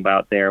talking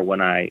about there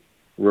when I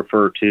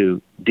refer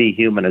to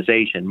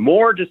dehumanization.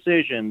 More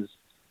decisions,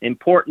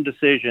 important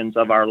decisions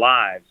of our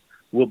lives,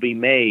 will be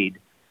made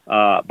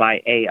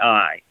by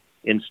AI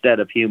instead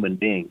of human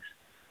beings,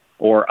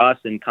 or us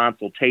in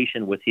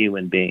consultation with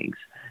human beings.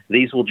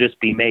 These will just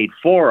be made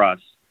for us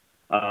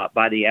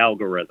by the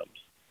algorithms.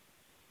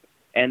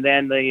 And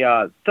then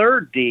the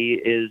third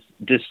D is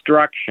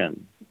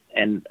destruction.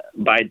 And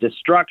by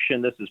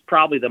destruction, this is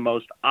probably the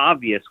most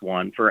obvious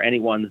one for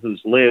anyone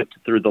who's lived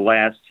through the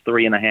last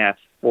 3.5,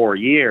 4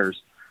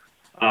 years.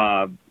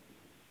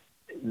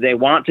 They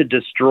want to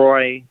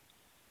destroy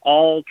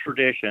all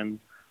tradition,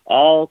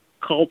 all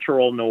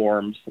cultural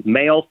norms,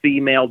 male,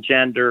 female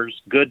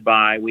genders,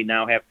 goodbye. We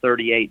now have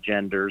 38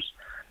 genders.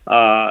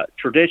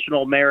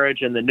 Traditional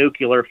marriage and the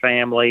nuclear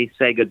family,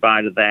 say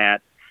goodbye to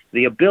that.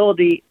 The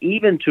ability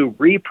even to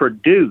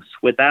reproduce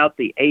without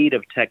the aid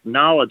of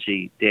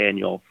technology,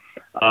 Daniel,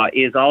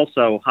 is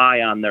also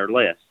high on their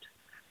list.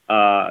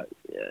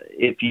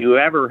 If you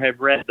ever have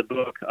read the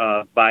book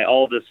by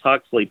Aldous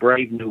Huxley,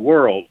 Brave New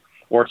World,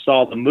 or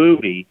saw the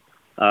movie,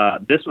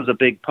 this was a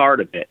big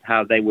part of it,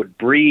 how they would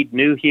breed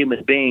new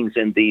human beings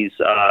in these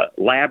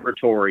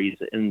laboratories,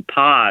 in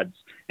pods,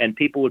 and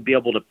people would be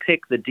able to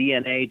pick the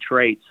DNA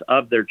traits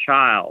of their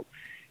child.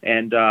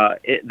 And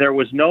there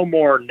was no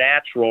more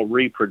natural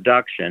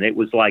reproduction. It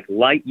was like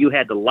you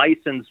had to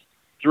license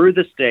through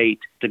the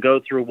state to go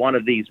through one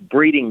of these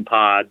breeding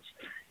pods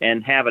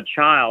and have a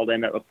child.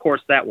 And of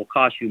course, that will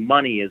cost you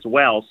money as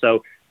well.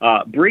 So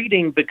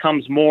breeding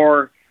becomes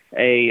more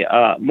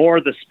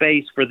the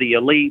space for the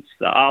elites,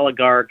 the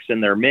oligarchs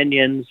and their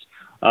minions,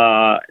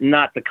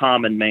 not the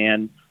common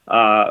man.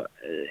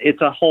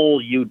 It's a whole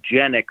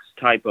eugenics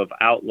type of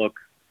outlook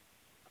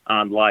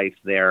on life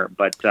there.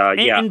 But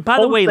yeah. And by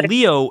the way,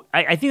 Leo,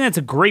 I think that's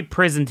a great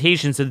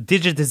presentation. So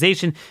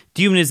digitization,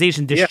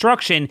 dehumanization,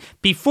 destruction. Yeah.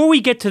 Before we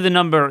get to the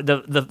number,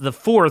 the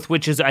fourth,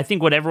 which is I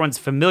think what everyone's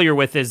familiar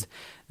with is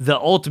the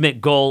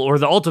ultimate goal or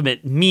the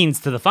ultimate means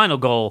to the final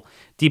goal,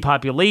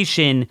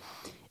 depopulation.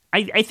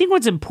 I think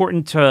what's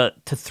important to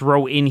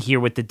throw in here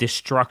with the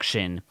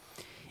destruction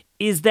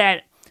is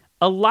that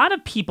a lot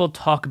of people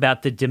talk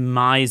about the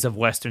demise of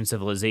Western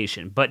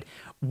civilization, but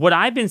what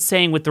I've been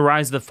saying with the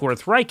rise of the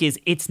Fourth Reich is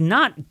it's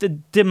not, the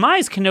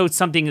demise connotes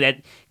something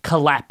that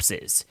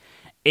collapses.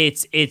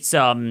 It's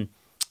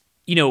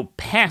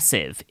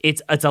passive.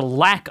 It's a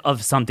lack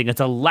of something.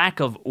 It's a lack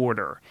of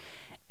order.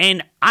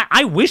 And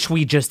I wish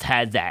we just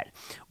had that.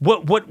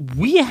 What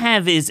we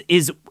have is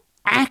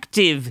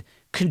active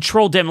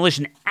controlled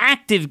demolition,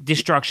 active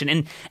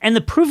destruction. And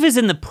the proof is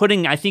in the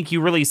pudding. I think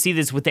you really see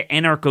this with the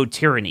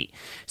anarcho-tyranny.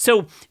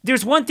 So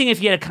there's one thing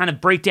if you had to kind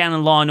of break down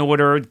in law and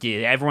order,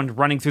 everyone's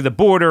running through the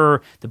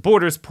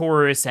border's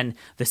porous, and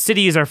the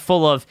cities are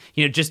full of,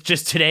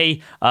 just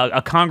today,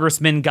 a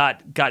congressman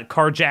got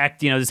carjacked.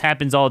 This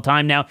happens all the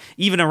time now.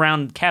 Even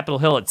around Capitol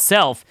Hill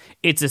itself,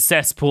 it's a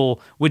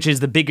cesspool, which is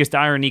the biggest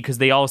irony because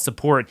they all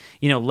support,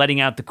 letting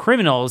out the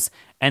criminals.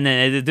 And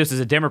then this is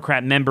a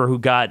Democrat member who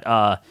got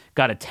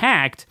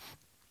attacked.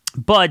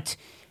 But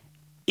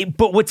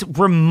what's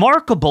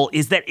remarkable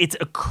is that it's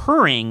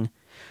occurring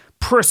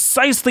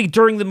precisely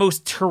during the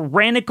most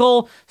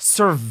tyrannical,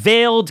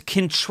 surveilled,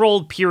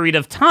 controlled period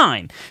of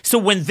time. So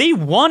when they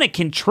want to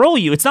control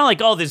you, it's not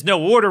like, oh, there's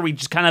no order, we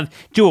just kind of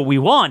do what we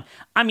want.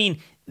 I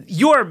mean,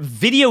 you're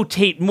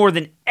videotaped more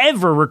than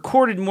ever,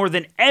 recorded more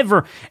than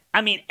ever.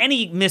 I mean,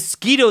 any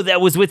mosquito that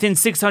was within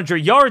 600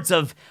 yards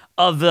of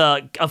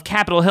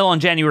Capitol Hill on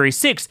January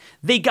 6th,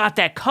 they got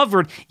that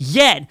covered.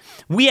 Yet,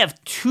 we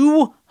have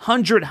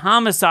 200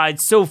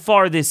 homicides so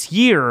far this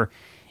year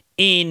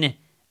in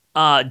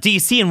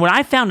D.C. And what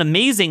I found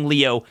amazing,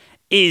 Leo,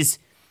 is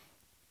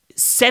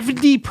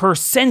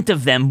 70%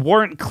 of them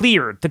weren't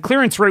cleared. The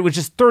clearance rate was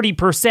just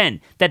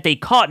 30% that they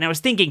caught. And I was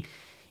thinking,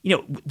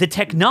 the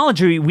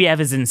technology we have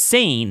is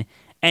insane,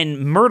 and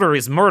murder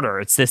is murder.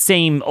 It's the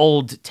same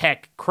old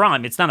tech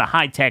crime. It's not a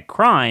high-tech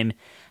crime.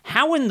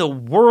 How in the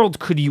world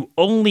could you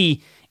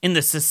only, in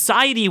the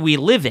society we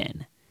live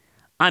in,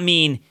 I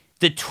mean,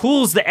 the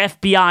tools the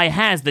FBI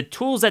has, the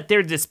tools at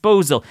their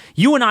disposal,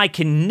 you and I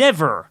can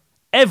never,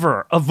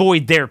 ever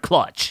avoid their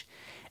clutch.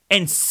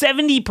 And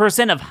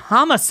 70% of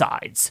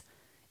homicides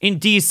in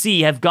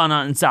D.C. have gone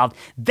unsolved.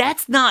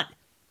 That's not,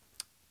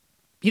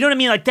 you know what I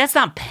mean? Like, that's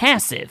not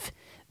passive.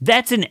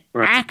 That's an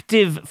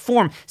active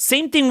form.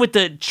 Same thing with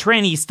the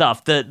tranny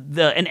stuff.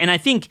 And I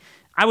think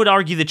I would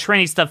argue the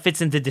tranny stuff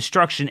fits into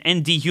destruction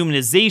and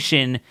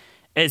dehumanization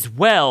as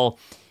well.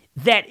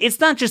 That it's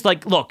not just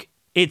like, look,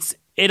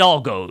 it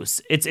all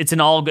goes.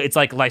 It's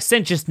like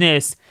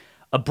licentiousness,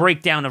 a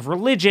breakdown of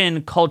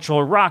religion,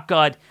 cultural rock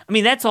gut. I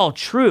mean, that's all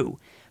true.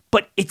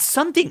 But it's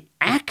something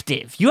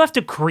active. You have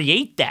to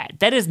create that.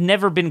 That has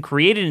never been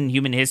created in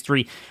human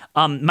history.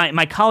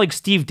 My colleague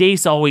Steve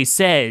Dace always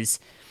says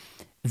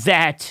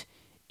that,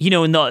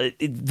 in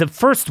the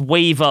first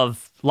wave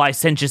of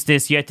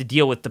licentiousness, you had to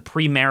deal with the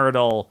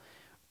premarital,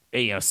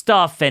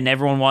 stuff, and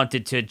everyone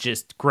wanted to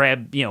just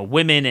grab,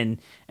 women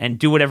and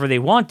do whatever they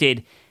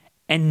wanted.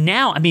 And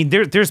now, I mean,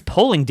 there's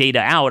polling data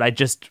out. I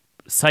just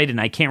cited, and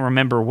I can't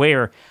remember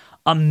where,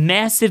 a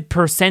massive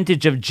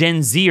percentage of Gen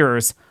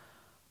Zers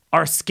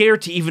are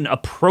scared to even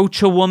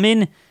approach a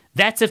woman.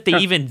 That's if they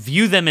even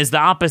view them as the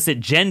opposite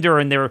gender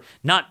and they're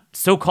not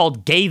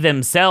so-called gay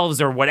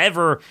themselves or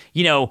whatever.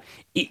 You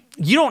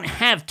don't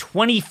have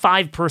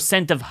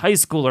 25% of high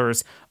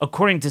schoolers,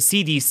 according to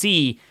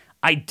CDC,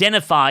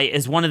 identify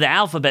as one of the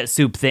alphabet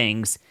soup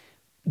things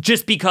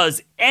just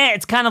because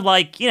it's kind of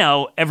like,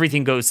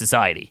 everything goes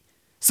society.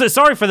 So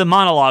sorry for the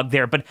monologue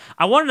there, but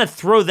I wanted to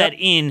throw that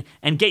in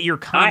and get your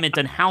comment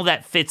on how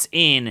that fits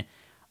in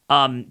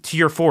to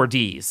your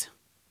 4Ds.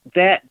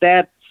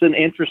 That's an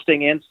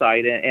interesting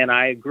insight, and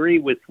I agree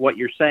with what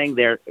you're saying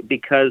there,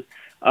 because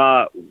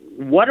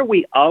what are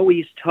we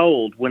always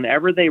told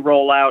whenever they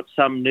roll out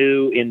some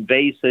new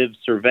invasive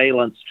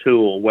surveillance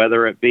tool,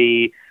 whether it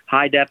be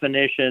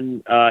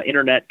high-definition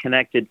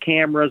internet-connected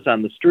cameras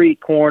on the street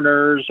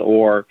corners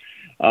or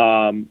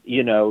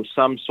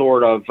some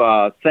sort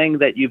of thing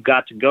that you've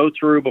got to go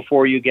through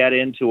before you get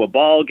into a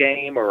ball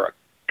game or a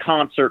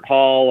concert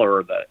hall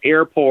or the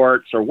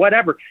airports or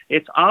whatever.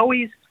 It's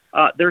always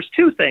there's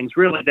two things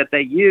really that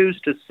they use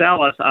to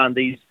sell us on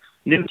these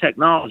new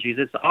technologies.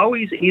 It's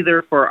always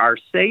either for our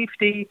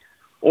safety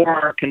or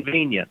our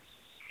convenience.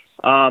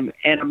 And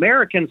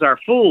Americans are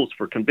fools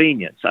for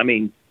convenience. I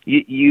mean,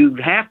 you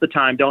half the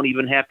time don't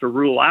even have to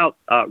roll out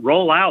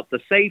the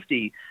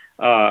safety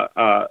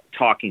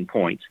talking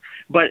points.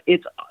 But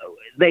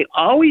they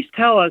always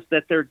tell us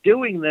that they're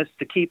doing this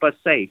to keep us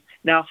safe.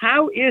 Now,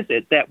 how is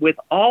it that with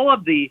all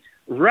of the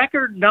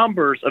record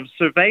numbers of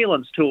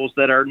surveillance tools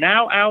that are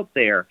now out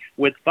there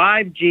with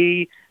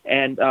 5G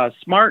and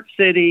smart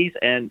cities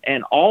and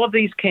all of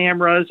these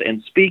cameras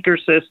and speaker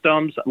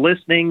systems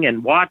listening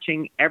and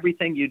watching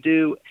everything you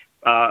do,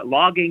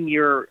 logging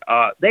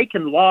they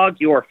can log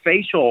your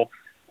facial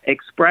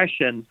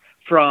expression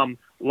from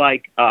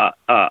like a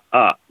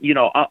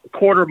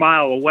quarter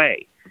mile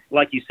away.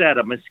 Like you said,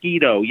 a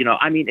mosquito,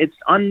 I mean, it's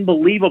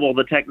unbelievable,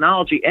 the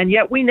technology, and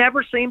yet we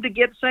never seem to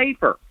get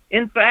safer.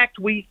 In fact,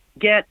 we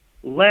get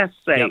less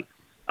safe.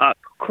 Yep.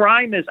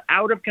 Crime is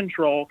out of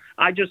control.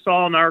 I just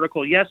saw an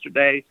article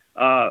yesterday,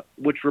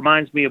 which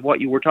reminds me of what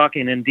you were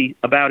talking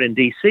about in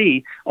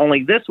D.C.,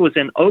 only this was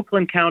in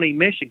Oakland County,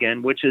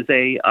 Michigan, which is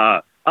a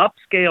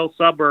upscale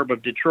suburb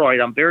of Detroit.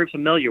 I'm very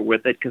familiar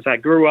with it because I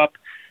grew up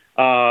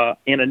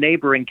in a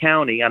neighboring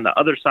county on the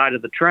other side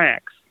of the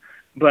tracks.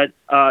 But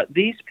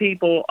these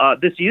people,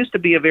 this used to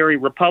be a very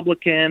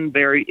Republican,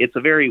 it's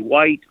a very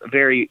white,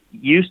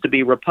 used to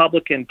be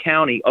Republican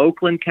county,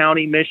 Oakland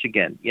County,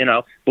 Michigan,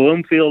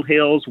 Bloomfield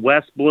Hills,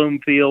 West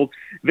Bloomfield,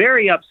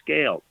 very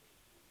upscale.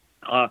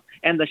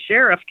 And the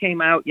sheriff came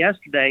out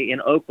yesterday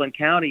in Oakland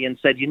County and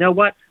said, you know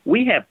what?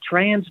 We have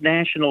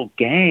transnational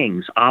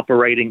gangs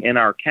operating in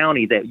our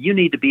county that you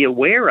need to be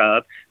aware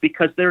of,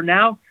 because they're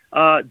now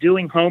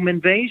doing home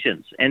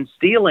invasions and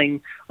stealing,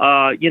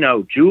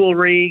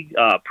 jewelry,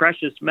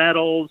 precious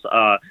metals,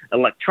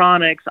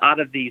 electronics out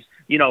of these,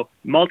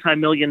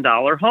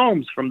 multi-million-dollar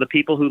homes from the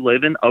people who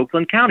live in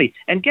Oakland County.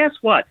 And guess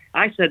what?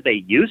 I said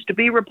they used to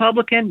be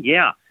Republican.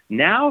 Yeah.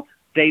 Now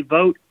they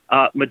vote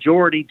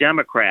majority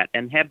Democrat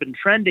and have been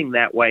trending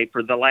that way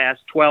for the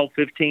last 12,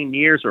 15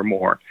 years or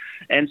more.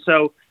 And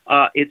so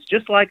it's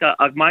just like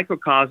a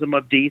microcosm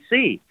of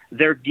D.C.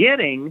 They're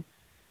getting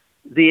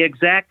the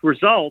exact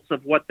results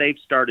of what they've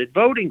started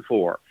voting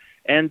for.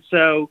 And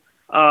so,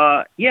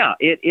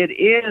 it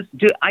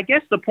is. I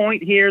guess the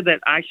point here that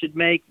I should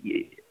make,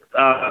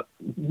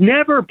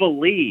 never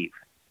believe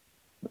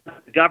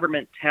the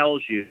government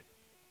tells you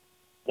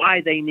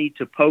why they need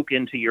to poke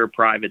into your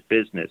private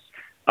business,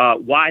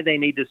 why they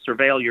need to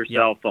surveil your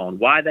cell phone,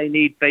 why they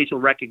need facial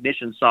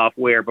recognition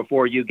software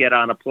before you get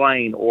on a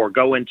plane or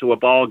go into a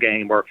ball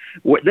game.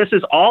 This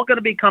is all going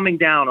to be coming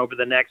down over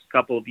the next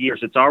couple of years.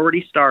 It's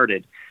already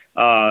started.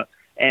 But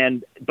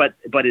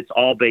it's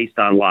all based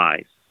on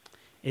lies.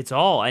 It's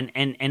all,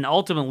 and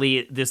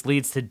ultimately this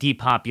leads to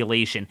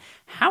depopulation.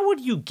 How would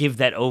you give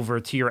that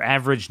over to your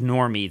average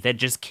normie that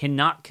just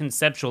cannot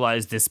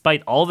conceptualize,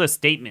 despite all the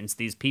statements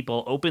these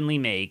people openly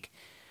make,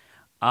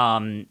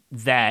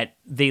 that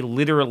they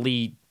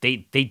literally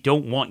they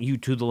don't want you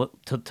to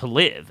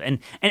live, and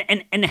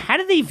how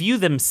do they view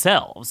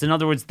themselves? In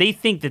other words, they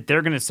think that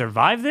they're going to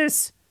survive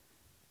this.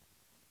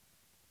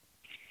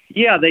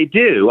 Yeah, they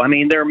do. I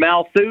mean, they're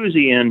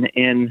Malthusian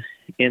in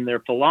their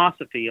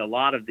philosophy. A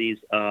lot of these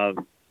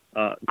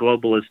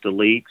globalist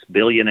elites,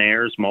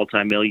 billionaires,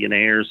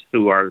 multimillionaires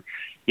who are,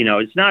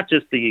 it's not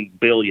just the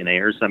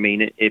billionaires. I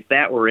mean, if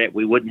that were it,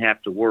 we wouldn't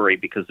have to worry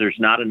because there's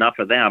not enough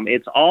of them.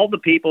 It's all the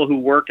people who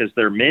work as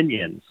their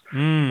minions.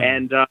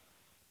 And the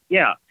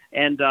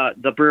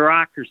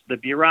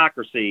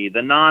bureaucracy,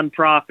 the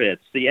nonprofits,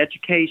 the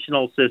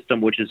educational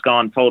system, which has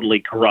gone totally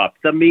corrupt,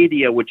 the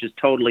media, which is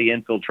totally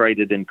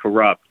infiltrated and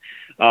corrupt.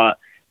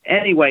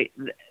 Anyway,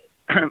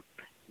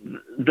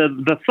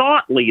 the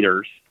thought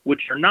leaders,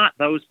 which are not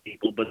those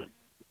people, but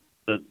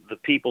the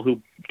people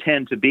who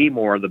tend to be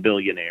more the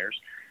billionaires,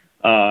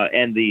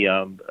 and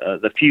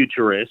the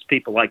futurists,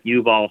 people like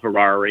Yuval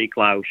Harari,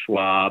 Klaus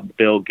Schwab,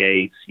 Bill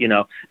Gates,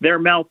 they're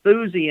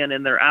Malthusian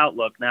in their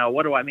outlook. Now,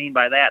 what do I mean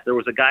by that? There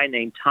was a guy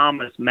named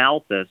Thomas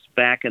Malthus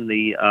back in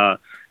the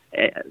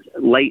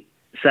late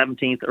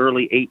 17th,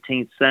 early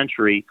 18th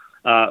century,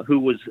 who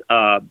was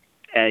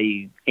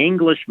a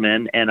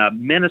Englishman and a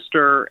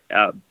minister,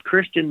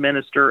 Christian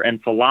minister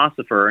and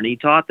philosopher, and he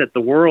taught that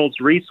the world's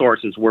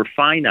resources were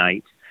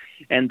finite,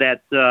 and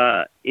that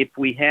if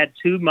we had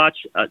too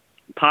much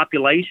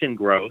population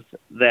growth,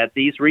 that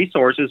these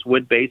resources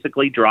would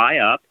basically dry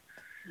up,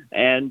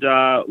 and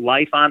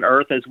life on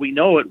Earth as we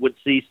know it would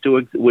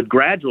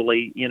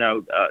gradually,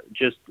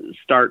 just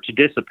start to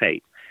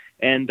dissipate.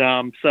 And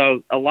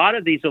so a lot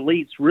of these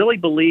elites really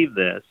believe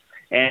this.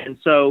 And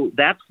so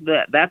that's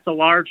a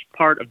large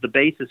part of the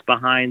basis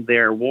behind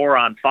their war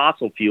on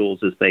fossil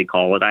fuels, as they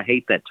call it. I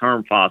hate that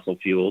term, fossil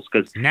fuels,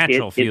 because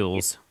natural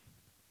fuels.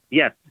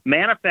 Yes,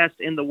 manifest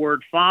in the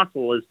word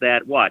fossil is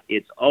that what?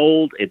 It's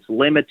old, it's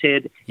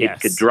limited, yes.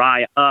 It could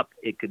dry up,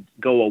 it could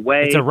go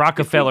away. It's a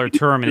Rockefeller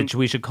term, and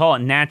we should call it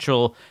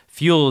natural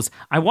fuels.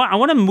 I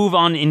want to move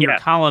on in your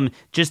column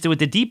just with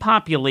the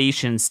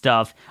depopulation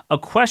stuff. A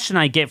question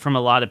I get from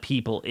a lot of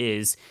people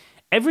is,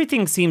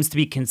 everything seems to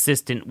be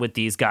consistent with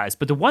these guys,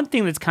 but the one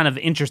thing that's kind of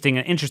interesting,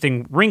 an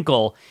interesting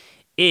wrinkle,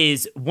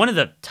 is one of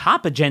the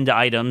top agenda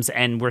items,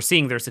 and we're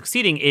seeing they're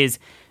succeeding, is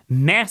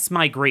mass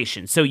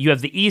migration. So you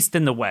have the East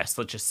and the West,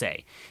 let's just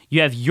say.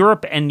 You have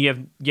Europe and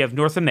you have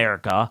North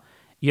America,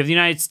 you have the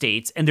United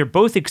States, and they're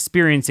both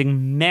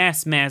experiencing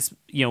mass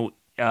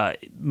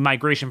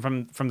migration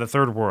from the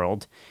third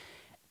world.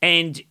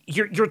 And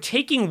you're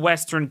taking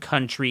Western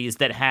countries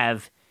that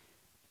have,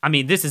 I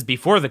mean, this is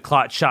before the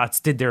clot shots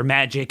did their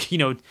magic,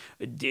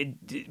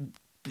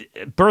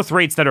 birth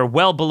rates that are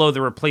well below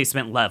the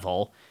replacement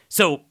level.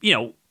 So,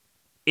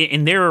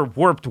 in their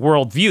warped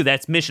worldview,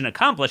 that's mission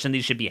accomplished, and they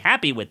should be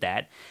happy with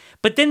that.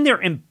 But then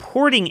they're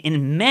importing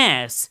in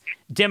mass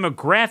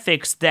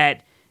demographics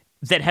that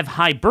have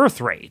high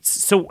birth rates.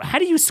 So how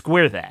do you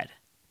square that?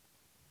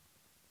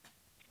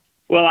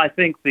 Well, I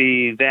think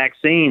the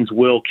vaccines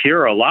will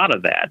cure a lot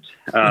of that.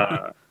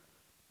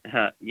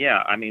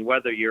 Yeah, I mean,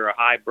 whether you're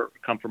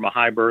come from a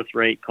high birth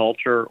rate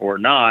culture or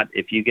not,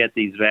 if you get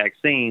these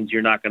vaccines,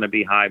 you're not going to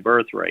be high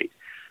birth rate.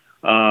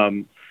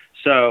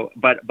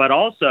 But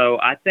also,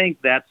 I think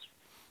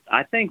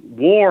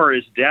war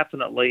is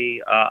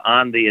definitely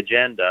on the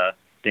agenda,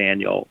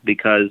 Daniel,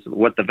 because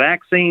what the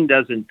vaccine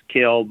doesn't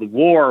kill, the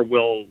war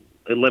will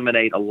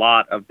eliminate a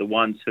lot of the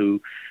ones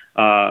who,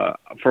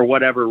 for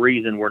whatever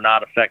reason, were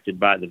not affected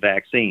by the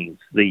vaccines.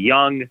 The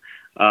young,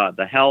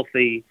 the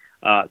healthy,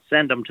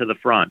 send them to the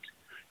front.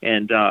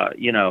 And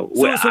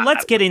so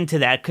let's get into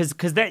that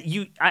because that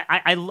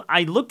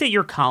I looked at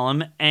your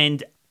column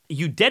and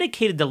you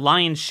dedicated the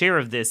lion's share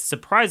of this,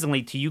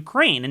 surprisingly, to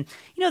Ukraine. And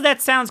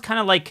that sounds kind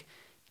of like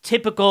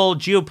typical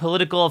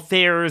geopolitical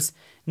affairs,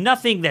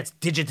 nothing that's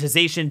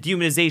digitization,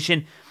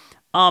 dehumanization.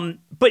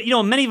 But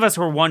many of us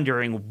were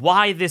wondering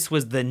why this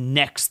was the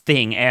next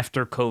thing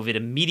after COVID.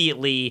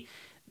 Immediately,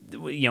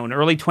 in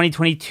early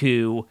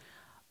 2022,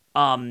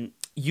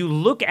 you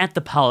look at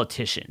the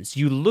politicians,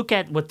 you look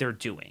at what they're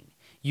doing.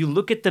 You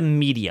look at the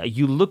media,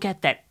 you look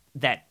at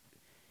that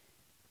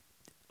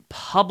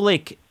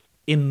public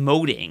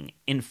emoting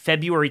in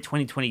February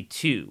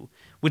 2022,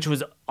 which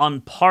was on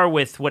par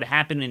with what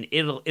happened in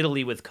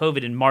Italy with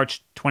COVID in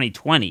March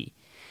 2020.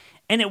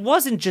 And it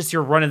wasn't just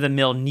your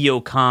run-of-the-mill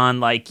neocon,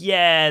 like,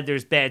 yeah,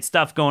 there's bad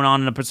stuff going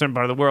on in a certain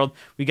part of the world,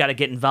 we got to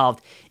get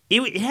involved.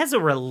 It has a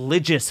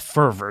religious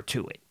fervor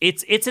to it.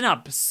 It's an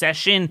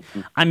obsession.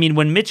 I mean,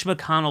 when Mitch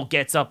McConnell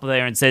gets up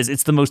there and says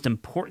it's the most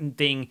important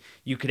thing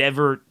you could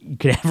ever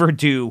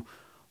do,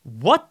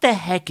 what the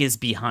heck is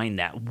behind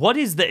that? What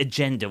is the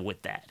agenda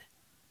with that?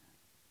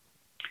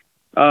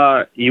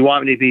 You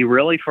want me to be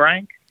really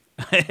frank?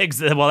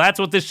 Well, that's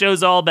what this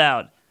show's all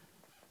about.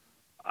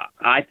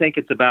 I think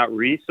it's about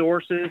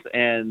resources,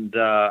 and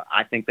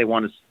I think they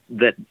want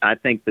to. I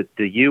think that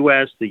the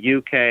U.S., the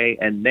UK,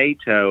 and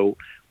NATO.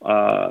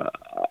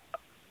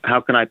 How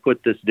can I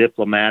put this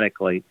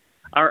diplomatically,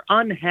 are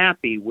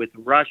unhappy with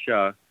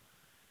Russia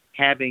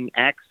having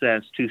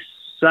access to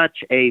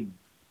such a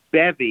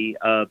bevy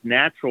of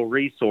natural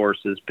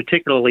resources,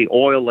 particularly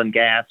oil and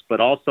gas, but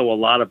also a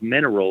lot of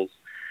minerals,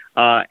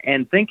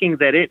 and thinking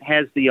that it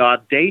has the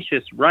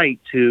audacious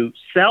right to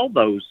sell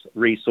those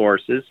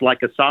resources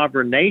like a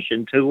sovereign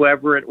nation to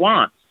whoever it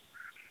wants.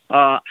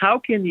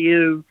 How can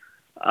you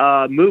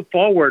move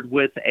forward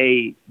with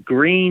a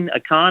green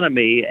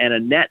economy and a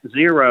net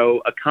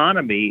zero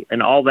economy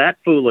and all that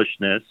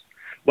foolishness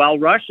while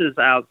Russia's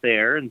out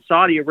there and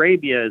Saudi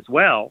Arabia as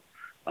well,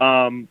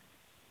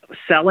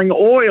 selling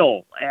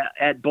oil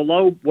at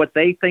below what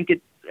they think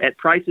at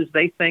prices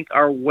they think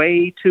are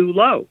way too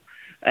low.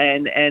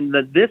 And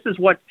this is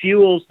what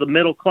fuels the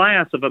middle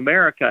class of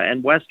America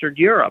and Western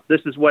Europe.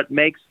 This is what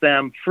makes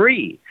them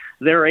free.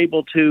 They're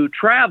able to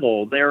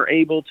travel. They're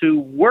able to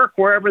work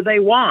wherever they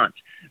want.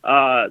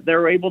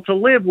 They're able to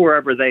live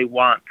wherever they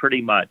want,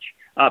 pretty much,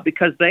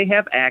 because they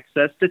have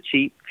access to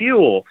cheap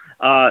fuel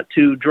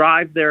to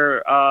drive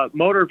their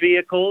motor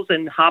vehicles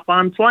and hop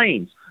on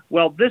planes.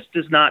 Well, this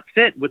does not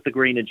fit with the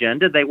green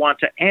agenda. They want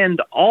to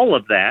end all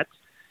of that.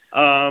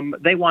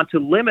 They want to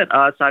limit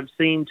us, I've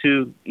seen,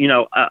 to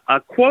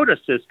a quota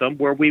system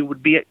where we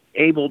would be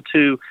able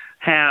to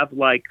have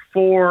like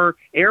 4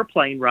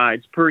 airplane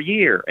rides per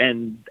year,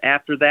 and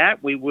after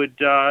that we would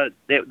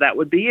that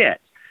would be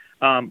it.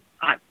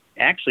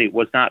 Actually, it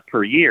was not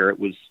per year. It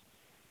was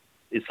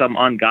some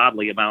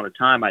ungodly amount of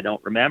time. I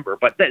don't remember.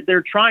 But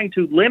they're trying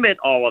to limit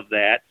all of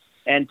that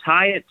and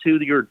tie it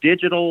to your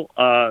digital,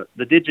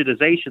 the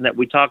digitization that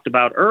we talked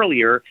about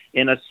earlier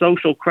in a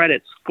social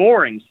credit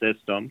scoring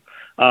system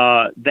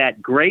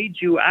that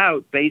grades you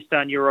out based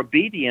on your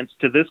obedience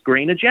to this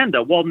green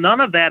agenda. Well, none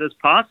of that is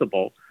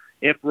possible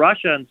if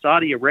Russia and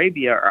Saudi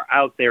Arabia are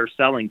out there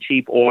selling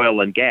cheap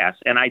oil and gas.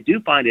 And I do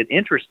find it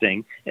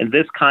interesting, and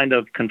this kind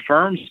of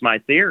confirms my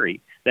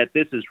theory, that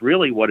this is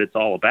really what it's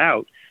all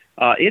about.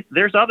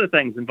 There's other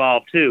things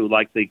involved, too,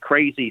 like the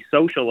crazy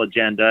social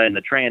agenda and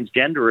the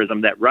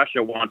transgenderism that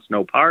Russia wants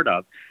no part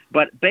of.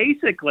 But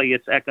basically,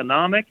 it's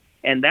economic,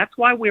 and that's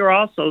why we're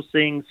also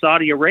seeing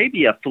Saudi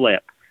Arabia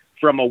flip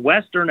from a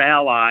Western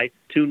ally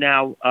to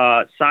now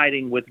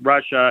siding with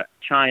Russia,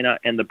 China,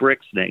 and the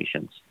BRICS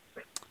nations.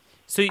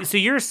 So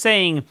you're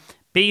saying,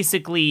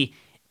 basically,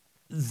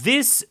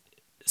 this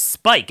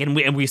spike, and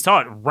we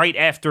saw it right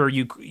after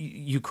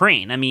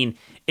Ukraine. I mean,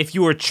 if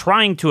you were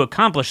trying to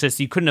accomplish this,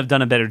 you couldn't have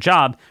done a better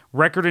job.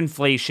 Record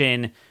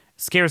inflation,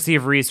 scarcity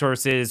of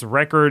resources,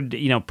 record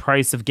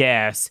price of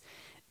gas.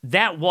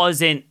 That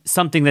wasn't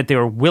something that they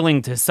were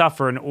willing to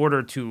suffer in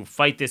order to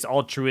fight this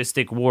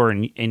altruistic war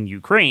in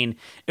Ukraine.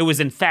 It was,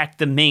 in fact,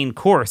 the main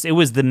course. It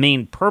was the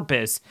main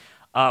purpose,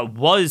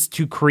 was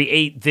to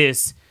create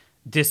this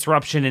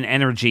disruption in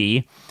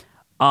energy.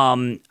 I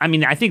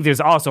mean, I think there's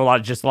also a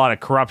lot of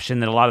corruption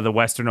that a lot of the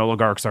Western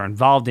oligarchs are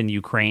involved in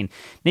Ukraine.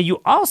 Now, you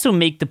also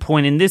make the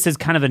point, and this is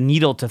kind of a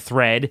needle to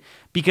thread,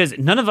 because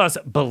none of us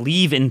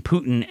believe in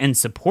Putin and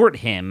support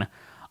him.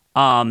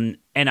 And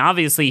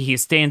obviously, he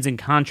stands in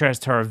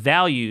contrast to our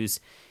values.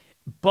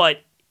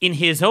 But in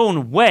his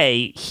own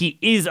way, he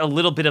is a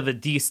little bit of a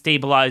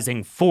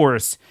destabilizing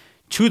force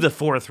to the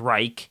Fourth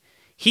Reich.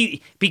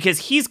 Because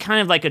he's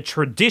kind of like a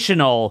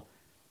traditional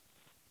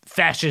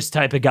fascist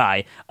type of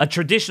guy, a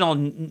traditional,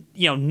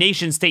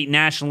 nation state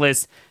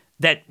nationalist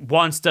that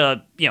wants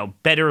to,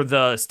 better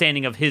the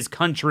standing of his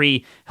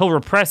country. He'll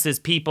repress his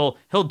people.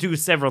 He'll do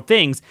several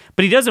things,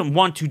 but he doesn't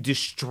want to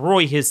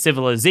destroy his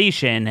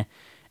civilization.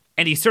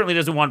 and he certainly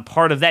doesn't want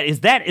part of that.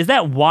 Is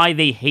that why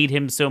they hate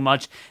him so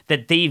much,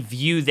 that they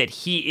view that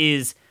he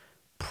is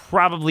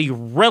probably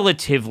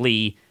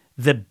relatively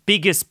the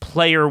biggest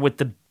player with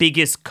the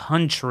biggest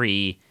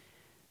country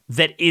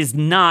that is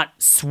not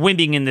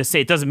swimming in the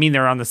same... It doesn't mean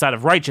they're on the side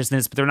of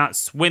righteousness, but they're not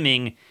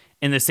swimming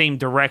in the same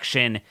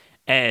direction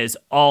as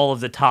all of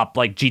the top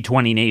like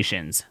G20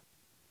 nations?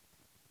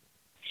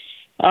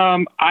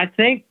 I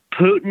think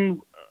Putin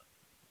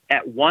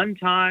at one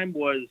time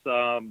was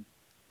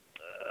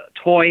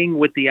toying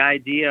with the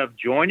idea of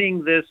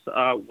joining this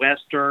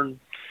Western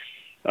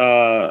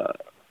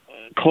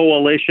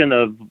coalition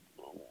of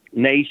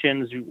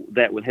nations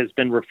that has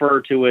been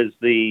referred to as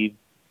the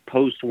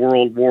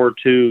post-World War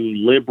II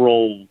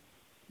liberal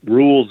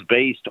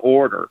rules-based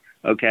order,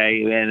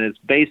 okay? And it's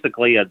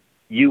basically a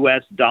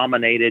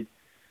U.S.-dominated,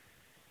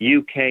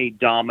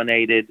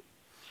 UK-dominated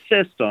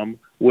system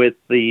with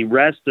the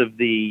rest of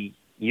the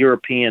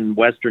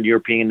Western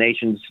European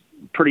nations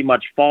pretty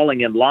much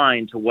falling in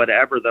line to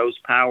whatever those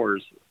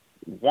powers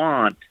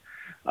want.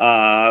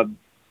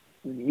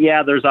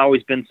 Yeah, there's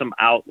always been some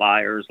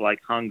outliers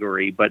like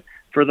Hungary, but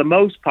for the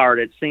most part,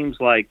 it seems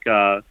like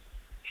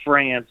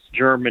France,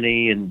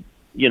 Germany, and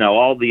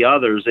all the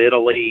others,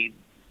 Italy,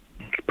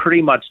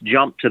 pretty much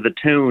jump to the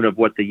tune of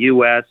what the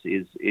U.S.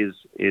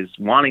 is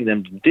wanting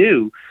them to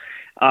do.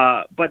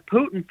 But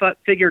Putin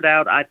figured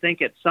out, I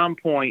think, at some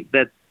point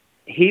that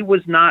he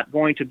was not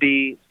going to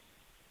be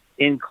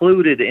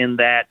included in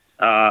that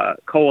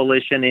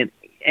coalition in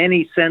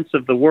any sense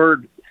of the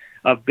word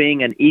of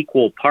being an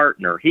equal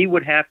partner. He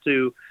would have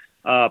to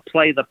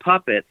play the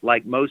puppet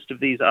like most of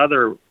these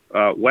other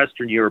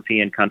Western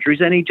European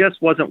countries, and he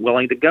just wasn't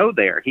willing to go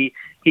there.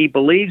 He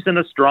believes in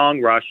a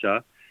strong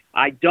Russia.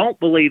 I don't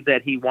believe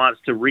that he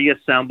wants to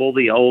reassemble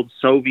the old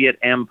Soviet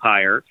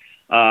empire.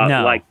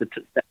 No. Like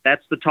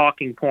that's the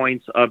talking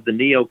points of the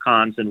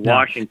neocons in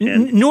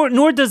Washington.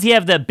 Nor does he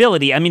have the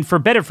ability. I mean, for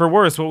better for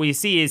worse, what we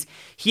see is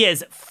he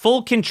has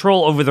full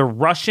control over the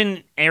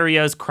Russian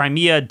areas,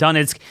 Crimea,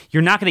 Donetsk.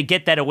 You're not going to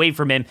get that away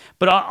from him.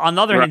 But on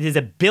the other hand, his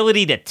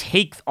ability to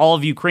take all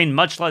of Ukraine,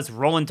 much less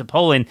roll into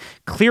Poland,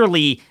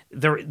 clearly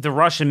the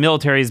Russian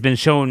military has been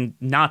shown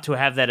not to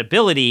have that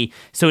ability.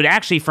 So it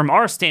actually, from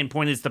our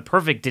standpoint, is the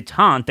perfect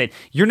detente that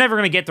you're never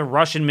going to get the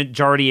Russian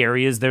majority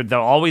areas. They'll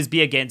always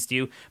be against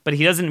you. But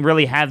he doesn't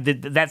really have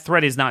that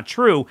threat is not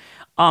true.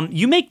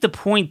 You make the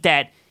point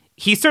that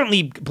he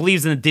certainly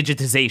believes in the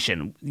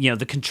digitization,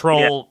 the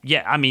control.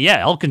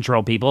 He'll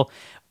control people.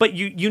 But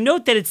you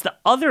note that it's the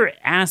other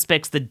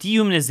aspects, the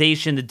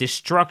dehumanization, the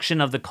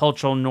destruction of the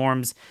cultural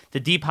norms, the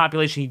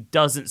depopulation he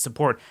doesn't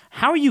support.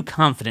 How are you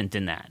confident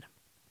in that?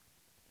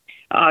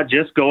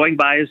 Just going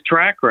by his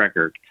track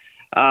record.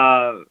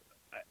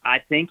 I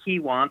think he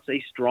wants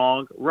a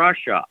strong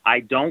Russia. I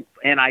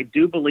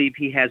do believe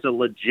he has a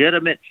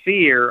legitimate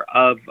fear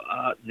of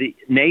the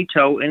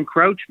NATO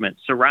encroachment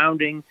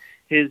surrounding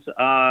his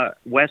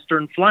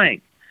western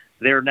flank.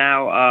 They're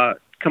now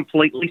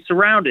completely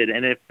surrounded,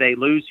 and if they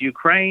lose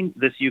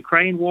this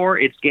Ukraine war,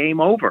 it's game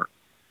over.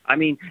 I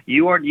mean,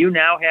 you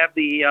now have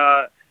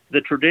the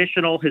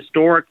traditional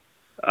historic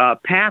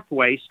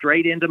pathway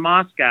straight into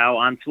Moscow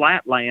on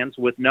flatlands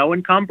with no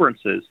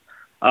encumbrances.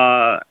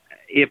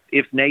 If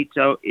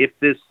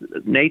this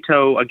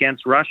NATO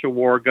against Russia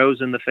war goes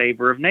in the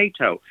favor of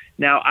NATO.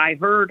 Now, I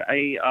heard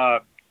a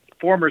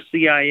former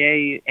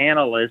CIA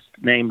analyst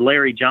named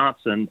Larry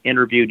Johnson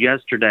interviewed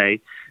yesterday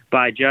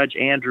by Judge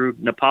Andrew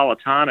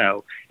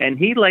Napolitano, and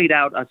he laid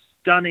out a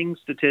stunning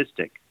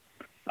statistic.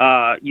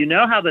 You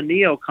know how the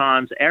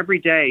neocons every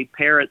day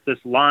parrot this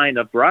line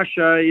of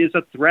Russia is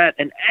a threat,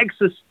 an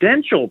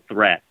existential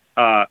threat,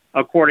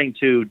 according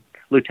to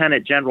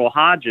Lieutenant General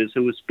Hodges,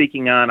 who was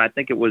speaking on, I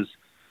think it was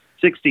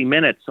 60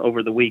 Minutes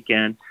over the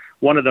weekend,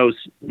 one of those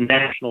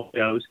national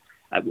shows.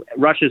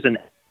 Russia's a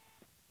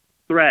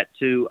threat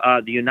to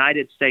the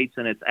United States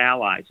and its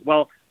allies.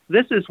 Well,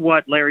 this is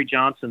what Larry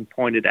Johnson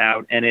pointed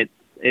out, and it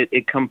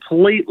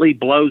completely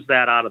blows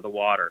that out of the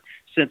water.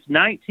 Since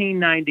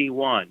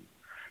 1991,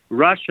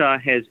 Russia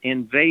has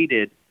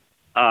invaded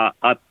a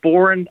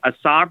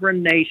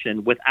sovereign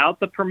nation without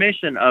the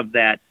permission of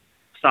that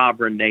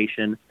sovereign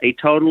nation a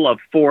total of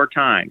 4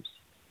 times.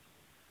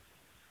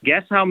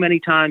 Guess how many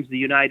times the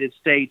United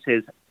States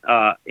has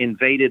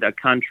invaded a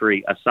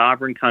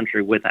sovereign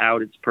country,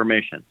 without its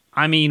permission?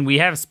 I mean, we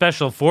have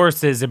special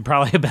forces in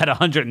probably about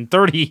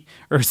 130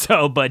 or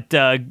so, but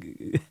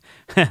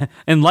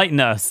enlighten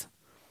us.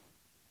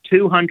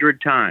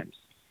 200 times.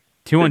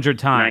 200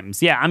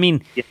 times. Yeah, I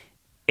mean... Yeah.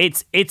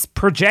 It's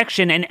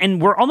projection,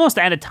 and we're almost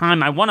out of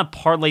time. I want to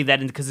parlay that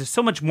in because there's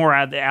so much more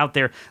out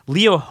there.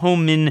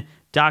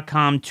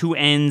 LeoHohmann.com, 2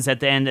 N's at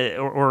the end,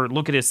 or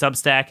look at his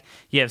Substack.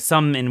 You have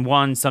some in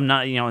one, some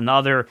not, in the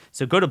other.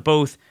 So go to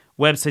both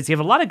websites. You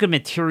have a lot of good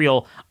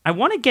material. I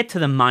want to get to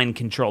the mind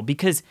control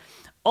because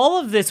all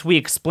of this we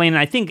explain, and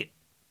I think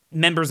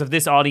members of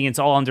this audience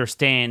all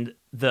understand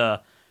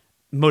the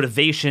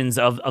motivations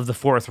of the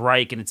Fourth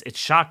Reich, and it's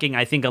shocking.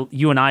 I think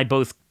you and I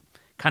both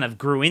kind of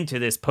grew into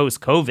this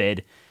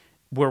post-COVID.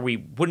 where we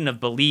wouldn't have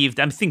believed.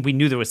 I think we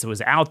knew it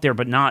was out there,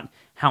 but not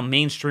how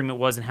mainstream it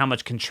was and how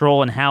much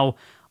control and how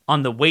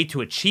on the way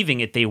to achieving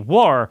it they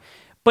were.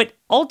 But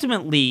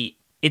ultimately,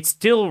 it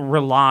still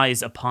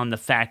relies upon the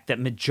fact that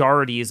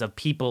majorities of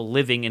people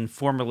living in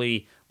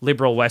formerly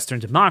liberal Western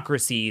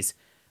democracies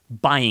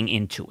buying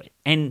into it.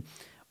 And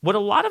what a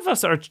lot of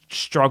us are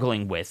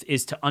struggling with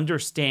is to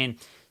understand.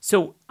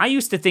 So I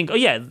used to think, oh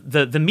yeah,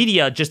 the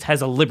media just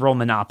has a liberal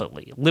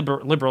monopoly.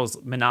 Liberals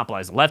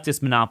monopolized,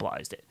 leftists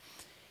monopolized it.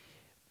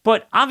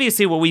 But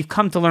obviously what we've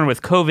come to learn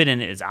with COVID,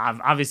 and it's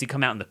obviously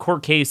come out in the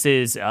court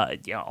cases,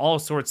 all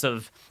sorts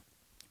of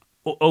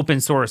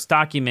open source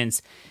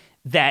documents,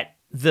 that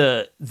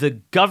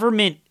the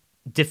government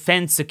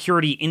defense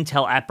security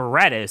intel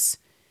apparatus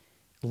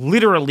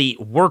literally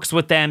works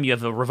with them. You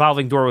have a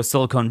revolving door with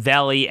Silicon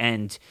Valley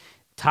and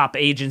top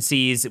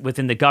agencies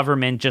within the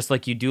government, just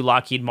like you do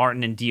Lockheed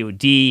Martin and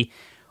DoD,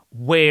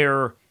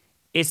 where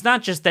it's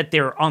not just that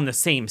they're on the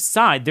same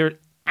side, they're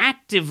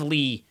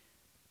actively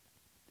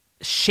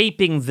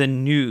shaping the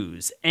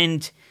news.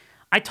 And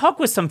I talk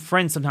with some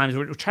friends sometimes,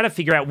 we're trying to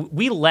figure out,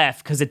 we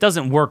left because it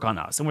doesn't work on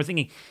us. And we're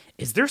thinking,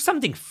 is there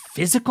something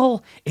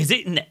physical? Is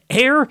it in the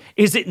air?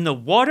 Is it in the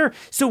water?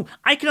 So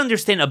I can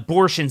understand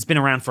abortion's been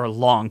around for a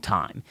long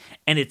time.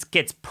 And it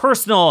gets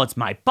personal, it's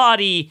my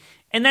body.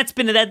 And that's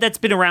been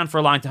around for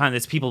a long time.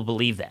 There's people who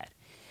believe that.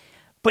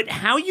 But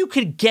how you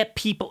could get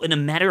people in a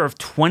matter of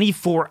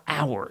 24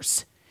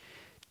 hours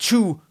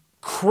to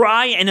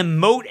cry and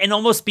emote and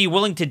almost be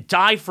willing to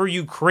die for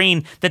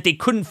Ukraine that they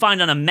couldn't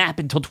find on a map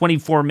until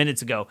 24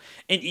 minutes ago.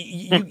 And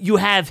you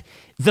have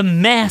the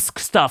mask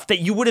stuff that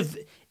you would have,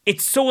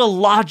 it's so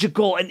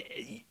illogical, and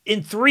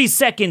in 3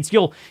 seconds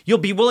you'll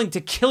be willing to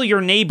kill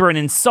your neighbor and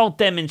insult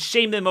them and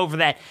shame them over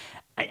that.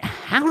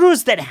 How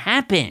does that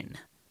happen?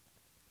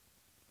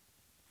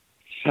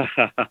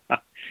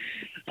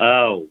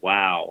 Oh,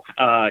 wow.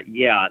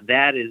 Yeah,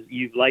 that is,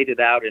 you've laid it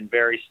out in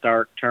very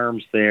stark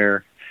terms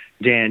there,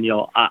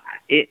 Daniel.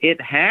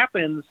 It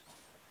happens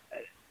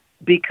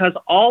because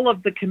all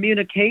of the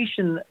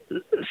communication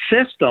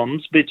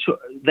systems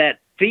that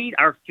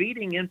are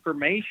feeding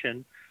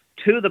information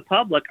to the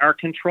public are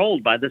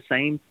controlled by the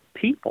same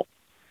people.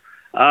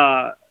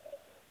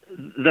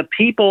 The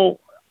people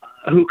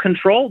who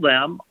control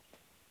them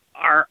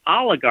are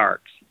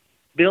oligarchs,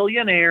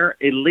 billionaire,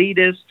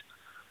 elitist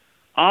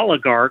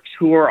oligarchs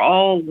who are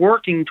all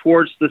working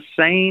towards the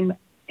same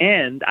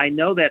end. I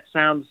know that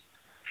sounds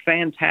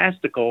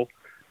fantastical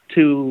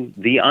to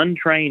the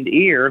untrained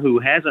ear who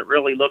hasn't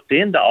really looked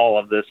into all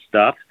of this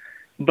stuff.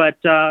 But,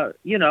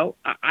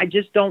 I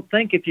just don't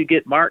think if you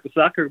get Mark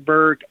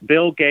Zuckerberg,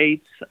 Bill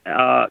Gates,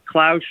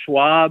 Klaus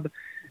Schwab,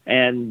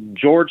 and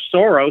George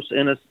Soros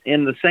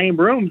in the same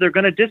room, they're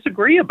going to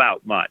disagree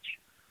about much.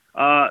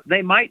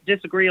 They might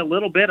disagree a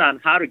little bit on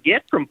how to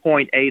get from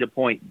point A to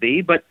point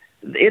B, but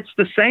it's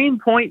the same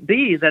point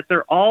B that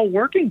they're all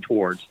working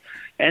towards.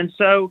 And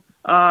so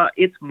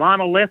it's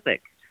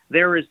monolithic.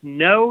 There is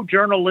no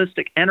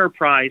journalistic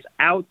enterprise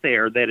out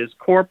there that is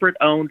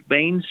corporate-owned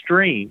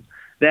mainstream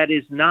that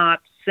is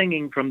not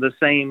singing from the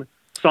same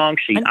song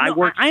sheet.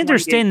 I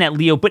understand that,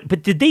 Leo,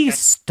 but did they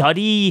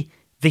study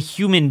the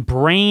human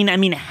brain? I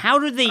mean, how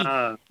do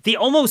they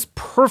almost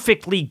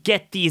perfectly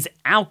get these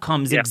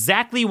outcomes,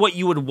 exactly what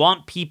you would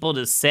want people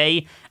to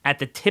say at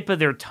the tip of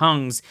their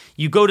tongues.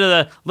 You go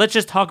to let's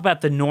just talk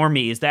about the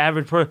normies, the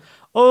average person.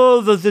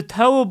 Oh, the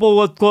terrible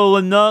what's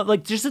going on.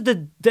 Like, just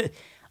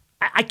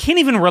I can't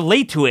even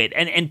relate to it.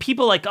 And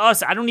people like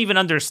us, I don't even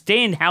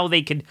understand how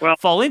they could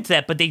fall into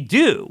that, but they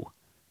do.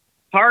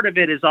 Part of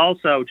it is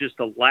also just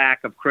a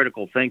lack of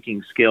critical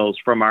thinking skills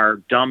from our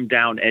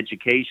dumbed-down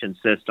education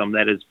system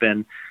that has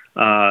been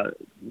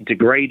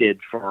degraded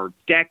for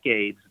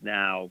decades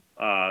now,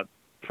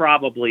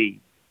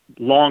 probably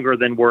longer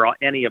than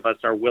any of us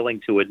are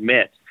willing to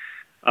admit,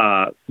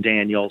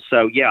 Daniel.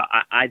 So, yeah,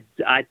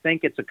 I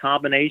think it's a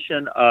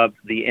combination of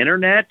the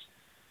internet,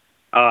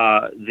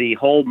 the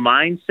whole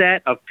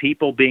mindset of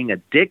people being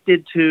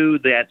addicted to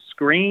that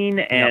screen,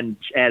 and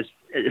as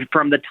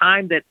from the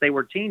time that they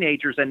were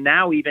teenagers and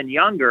now even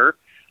younger,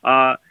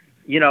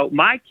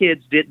 my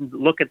kids didn't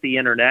look at the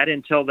internet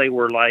until they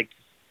were like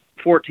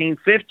 14,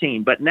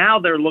 15, but now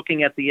they're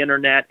looking at the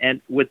internet and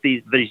with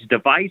these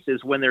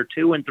devices when they're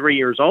 2 and 3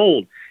 years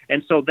old.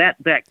 And so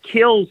that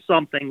kills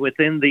something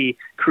within the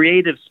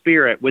creative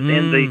spirit,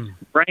 within the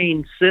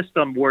brain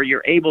system where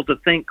you're able to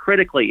think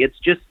critically. It's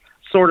just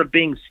sort of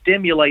being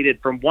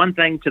stimulated from one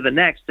thing to the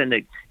next, and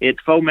it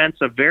foments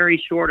a very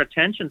short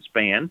attention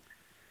span.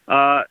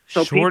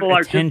 So short people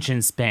are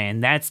attention span.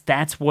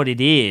 That's what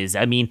it is.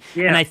 I mean,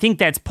 and I think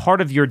that's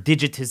part of your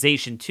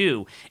digitization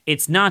too.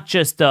 It's not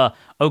just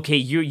okay,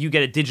 you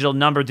get a digital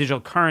number, digital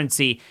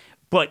currency,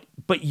 but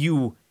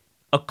you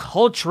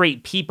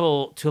acculturate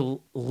people to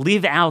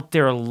live out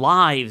their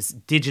lives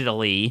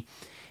digitally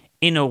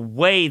in a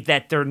way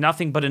that they're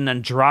nothing but an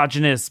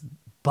androgynous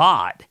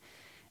bot.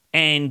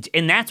 And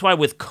that's why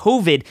with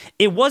COVID,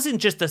 it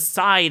wasn't just a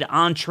side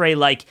entree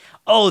like,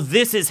 oh,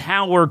 this is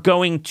how we're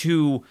going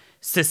to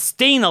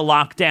sustain a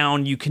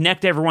lockdown, you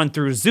connect everyone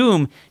through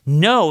Zoom.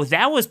 No,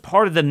 that was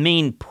part of the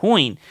main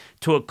point,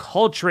 to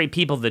acculturate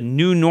people, the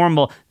new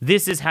normal.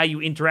 This is how you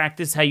interact,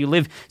 this is how you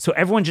live. So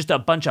everyone's just a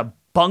bunch of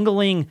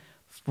bungling,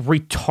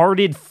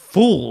 retarded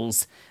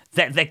fools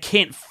that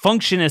can't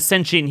function as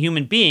sentient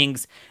human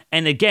beings.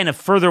 And again, a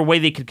further way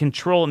they could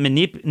control and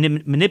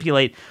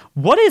manipulate.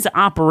 What is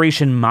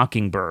Operation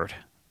Mockingbird?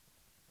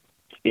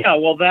 Yeah,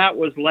 well, that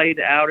was laid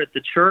out at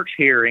the church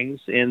hearings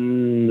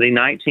in the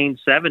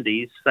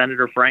 1970s,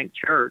 Senator Frank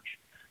Church,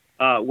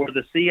 where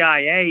the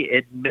CIA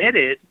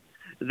admitted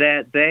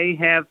that they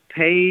have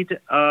paid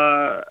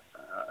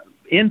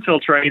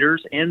infiltrators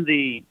in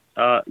the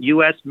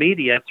U.S.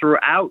 media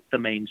throughout the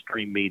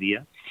mainstream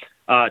media,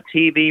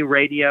 TV,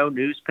 radio,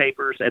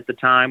 newspapers at the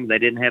time. They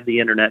didn't have the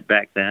internet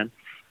back then.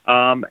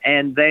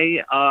 And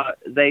they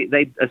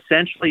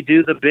essentially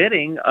do the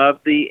bidding of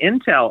the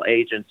intel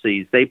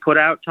agencies. They put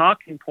out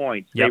talking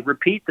points. Yep. They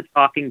repeat the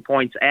talking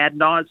points ad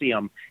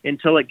nauseum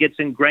until it gets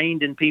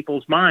ingrained in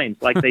people's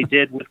minds, like they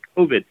did with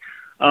COVID.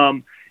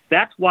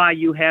 That's why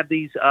you have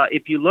these,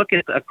 if you look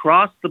at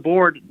across the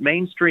board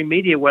mainstream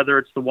media, whether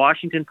it's the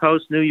Washington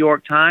Post, New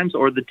York Times,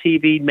 or the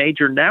TV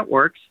major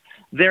networks,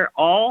 they're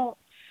all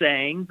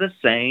saying the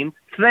same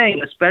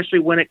thing, especially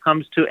when it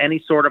comes to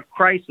any sort of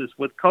crisis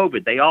with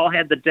COVID. They all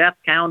had the death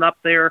count up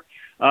there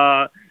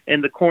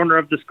in the corner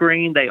of the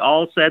screen. They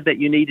all said that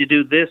you need to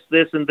do this,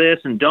 this, and this,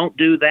 and don't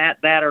do that,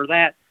 that, or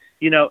that,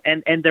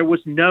 and there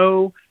was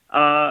no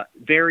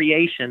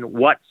variation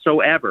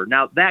whatsoever.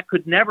 Now, that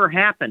could never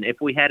happen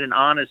if we had an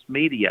honest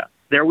media.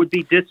 There would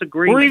be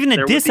disagreement. Or even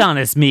a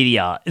dishonest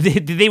media.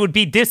 They would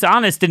be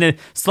dishonest in a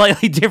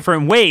slightly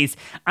different ways.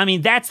 I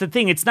mean, that's the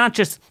thing. It's not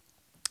just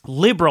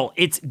liberal,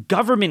 it's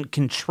government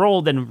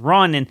controlled and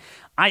run. And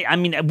I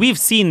mean, we've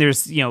seen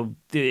there's, in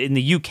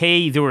the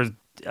UK, there were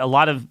a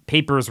lot of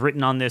papers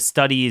written on this,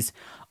 studies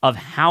of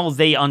how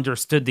they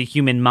understood the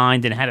human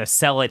mind and how to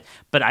sell it.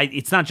 But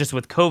it's not just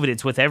with COVID,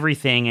 it's with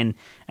everything. And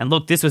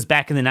look, this was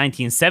back in the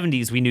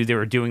 1970s. We knew they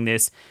were doing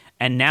this.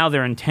 And now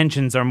their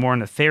intentions are more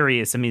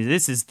nefarious. I mean,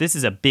 this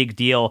is a big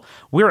deal.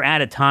 We're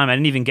out of time. I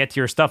didn't even get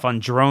to your stuff on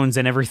drones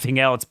and everything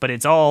else, but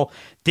it's all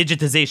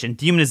digitization,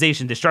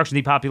 dehumanization, destruction,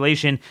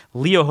 depopulation,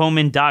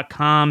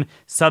 leohohmann.com,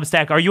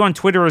 Substack. Are you on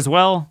Twitter as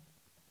well?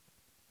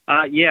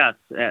 Yes,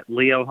 at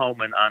Leo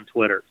Hohmann on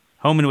Twitter.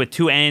 Hohmann with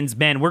 2 N's.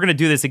 Man, we're going to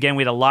do this again.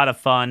 We had a lot of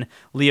fun.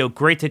 Leo,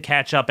 great to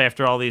catch up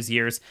after all these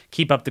years.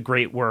 Keep up the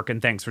great work,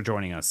 and thanks for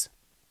joining us.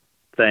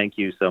 Thank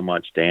you so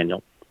much,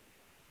 Daniel.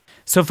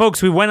 So,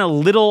 folks, we went a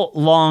little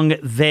long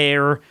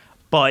there,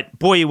 but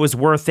boy, it was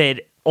worth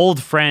it.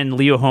 Old friend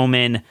Leo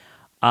Hohmann.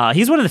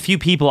 He's one of the few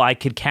people I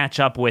could catch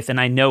up with, and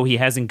I know he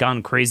hasn't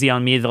gone crazy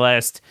on me the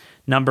last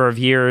number of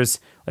years.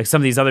 Like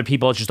some of these other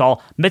people, it's just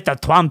all, Mr.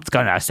 Trump's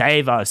gonna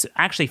save us.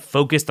 Actually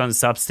focused on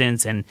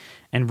substance and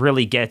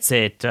really gets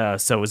it.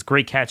 So it was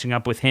great catching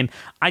up with him.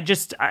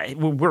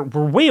 We're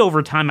way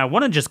over time. I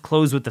want to just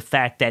close with the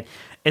fact that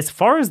as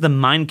far as the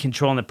mind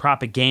control and the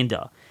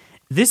propaganda,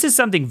 this is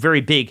something very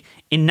big.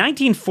 In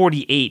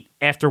 1948,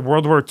 after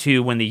World War II,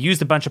 when they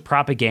used a bunch of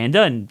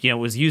propaganda and it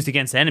was used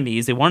against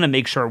enemies, they wanted to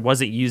make sure it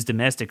wasn't used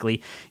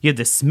domestically. You had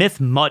the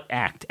Smith-Mudd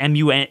Act,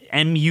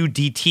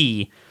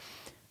 M-U-D-T,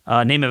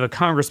 name of a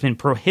congressman,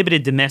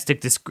 prohibited domestic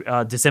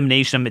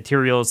dissemination of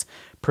materials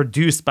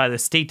produced by the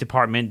State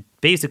Department,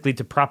 basically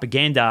to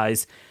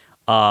propagandize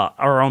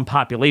our own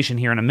population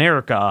here in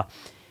America.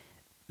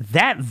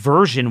 That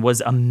version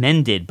was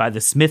amended by the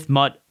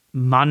Smith-Mudd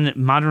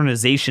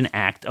Modernization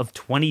Act of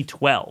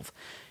 2012.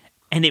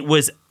 And it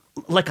was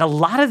like a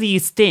lot of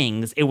these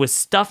things, it was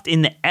stuffed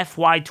in the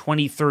FY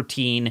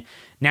 2013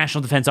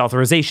 National Defense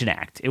Authorization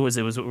Act. It was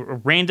a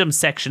random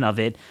section of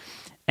it,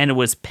 and it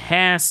was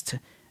passed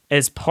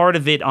as part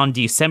of it on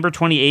December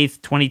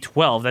 28th,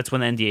 2012. That's when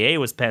the NDAA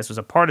was passed, was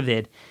a part of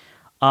it,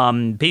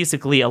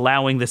 basically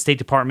allowing the State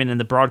Department and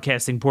the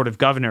Broadcasting Board of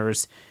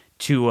Governors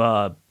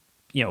to,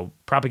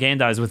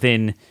 propagandize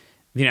within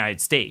the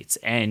United States.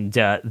 And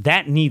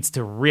that needs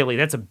to really,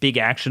 that's a big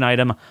action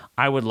item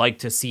I would like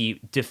to see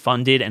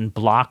defunded and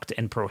blocked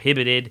and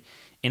prohibited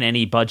in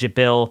any budget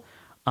bill.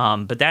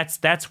 But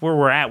that's where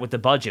we're at with the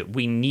budget.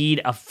 We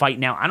need a fight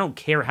now. I don't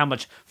care how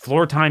much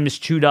floor time is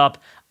chewed up.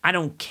 I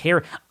don't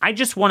care. I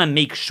just want to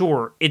make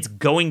sure it's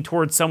going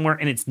towards somewhere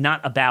and it's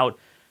not about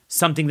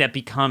something that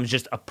becomes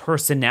just a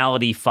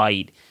personality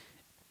fight.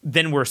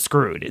 Then we're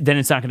screwed. Then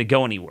it's not going to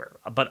go anywhere.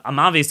 But I'm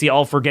obviously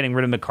all for getting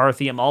rid of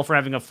McCarthy. I'm all for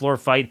having a floor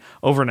fight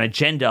over an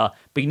agenda,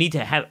 but you need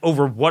to have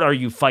over what are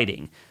you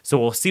fighting. So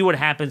we'll see what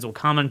happens. We'll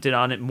comment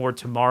on it more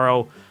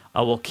tomorrow.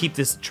 We'll keep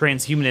this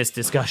transhumanist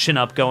discussion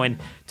up going,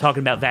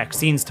 talking about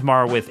vaccines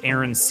tomorrow with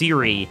Aaron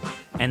Seary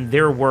and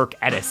their work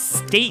at a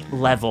state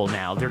level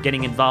now. They're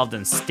getting involved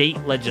in state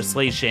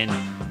legislation,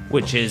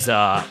 which is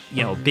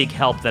big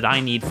help that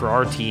I need for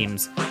our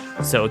teams.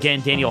 So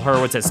again, Daniel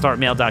Horowitz at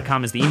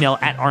startmail.com is the email,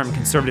 at Armed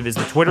Conservative is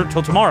the Twitter.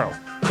 Till tomorrow,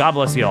 God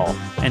bless you all,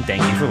 and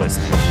thank you for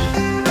listening.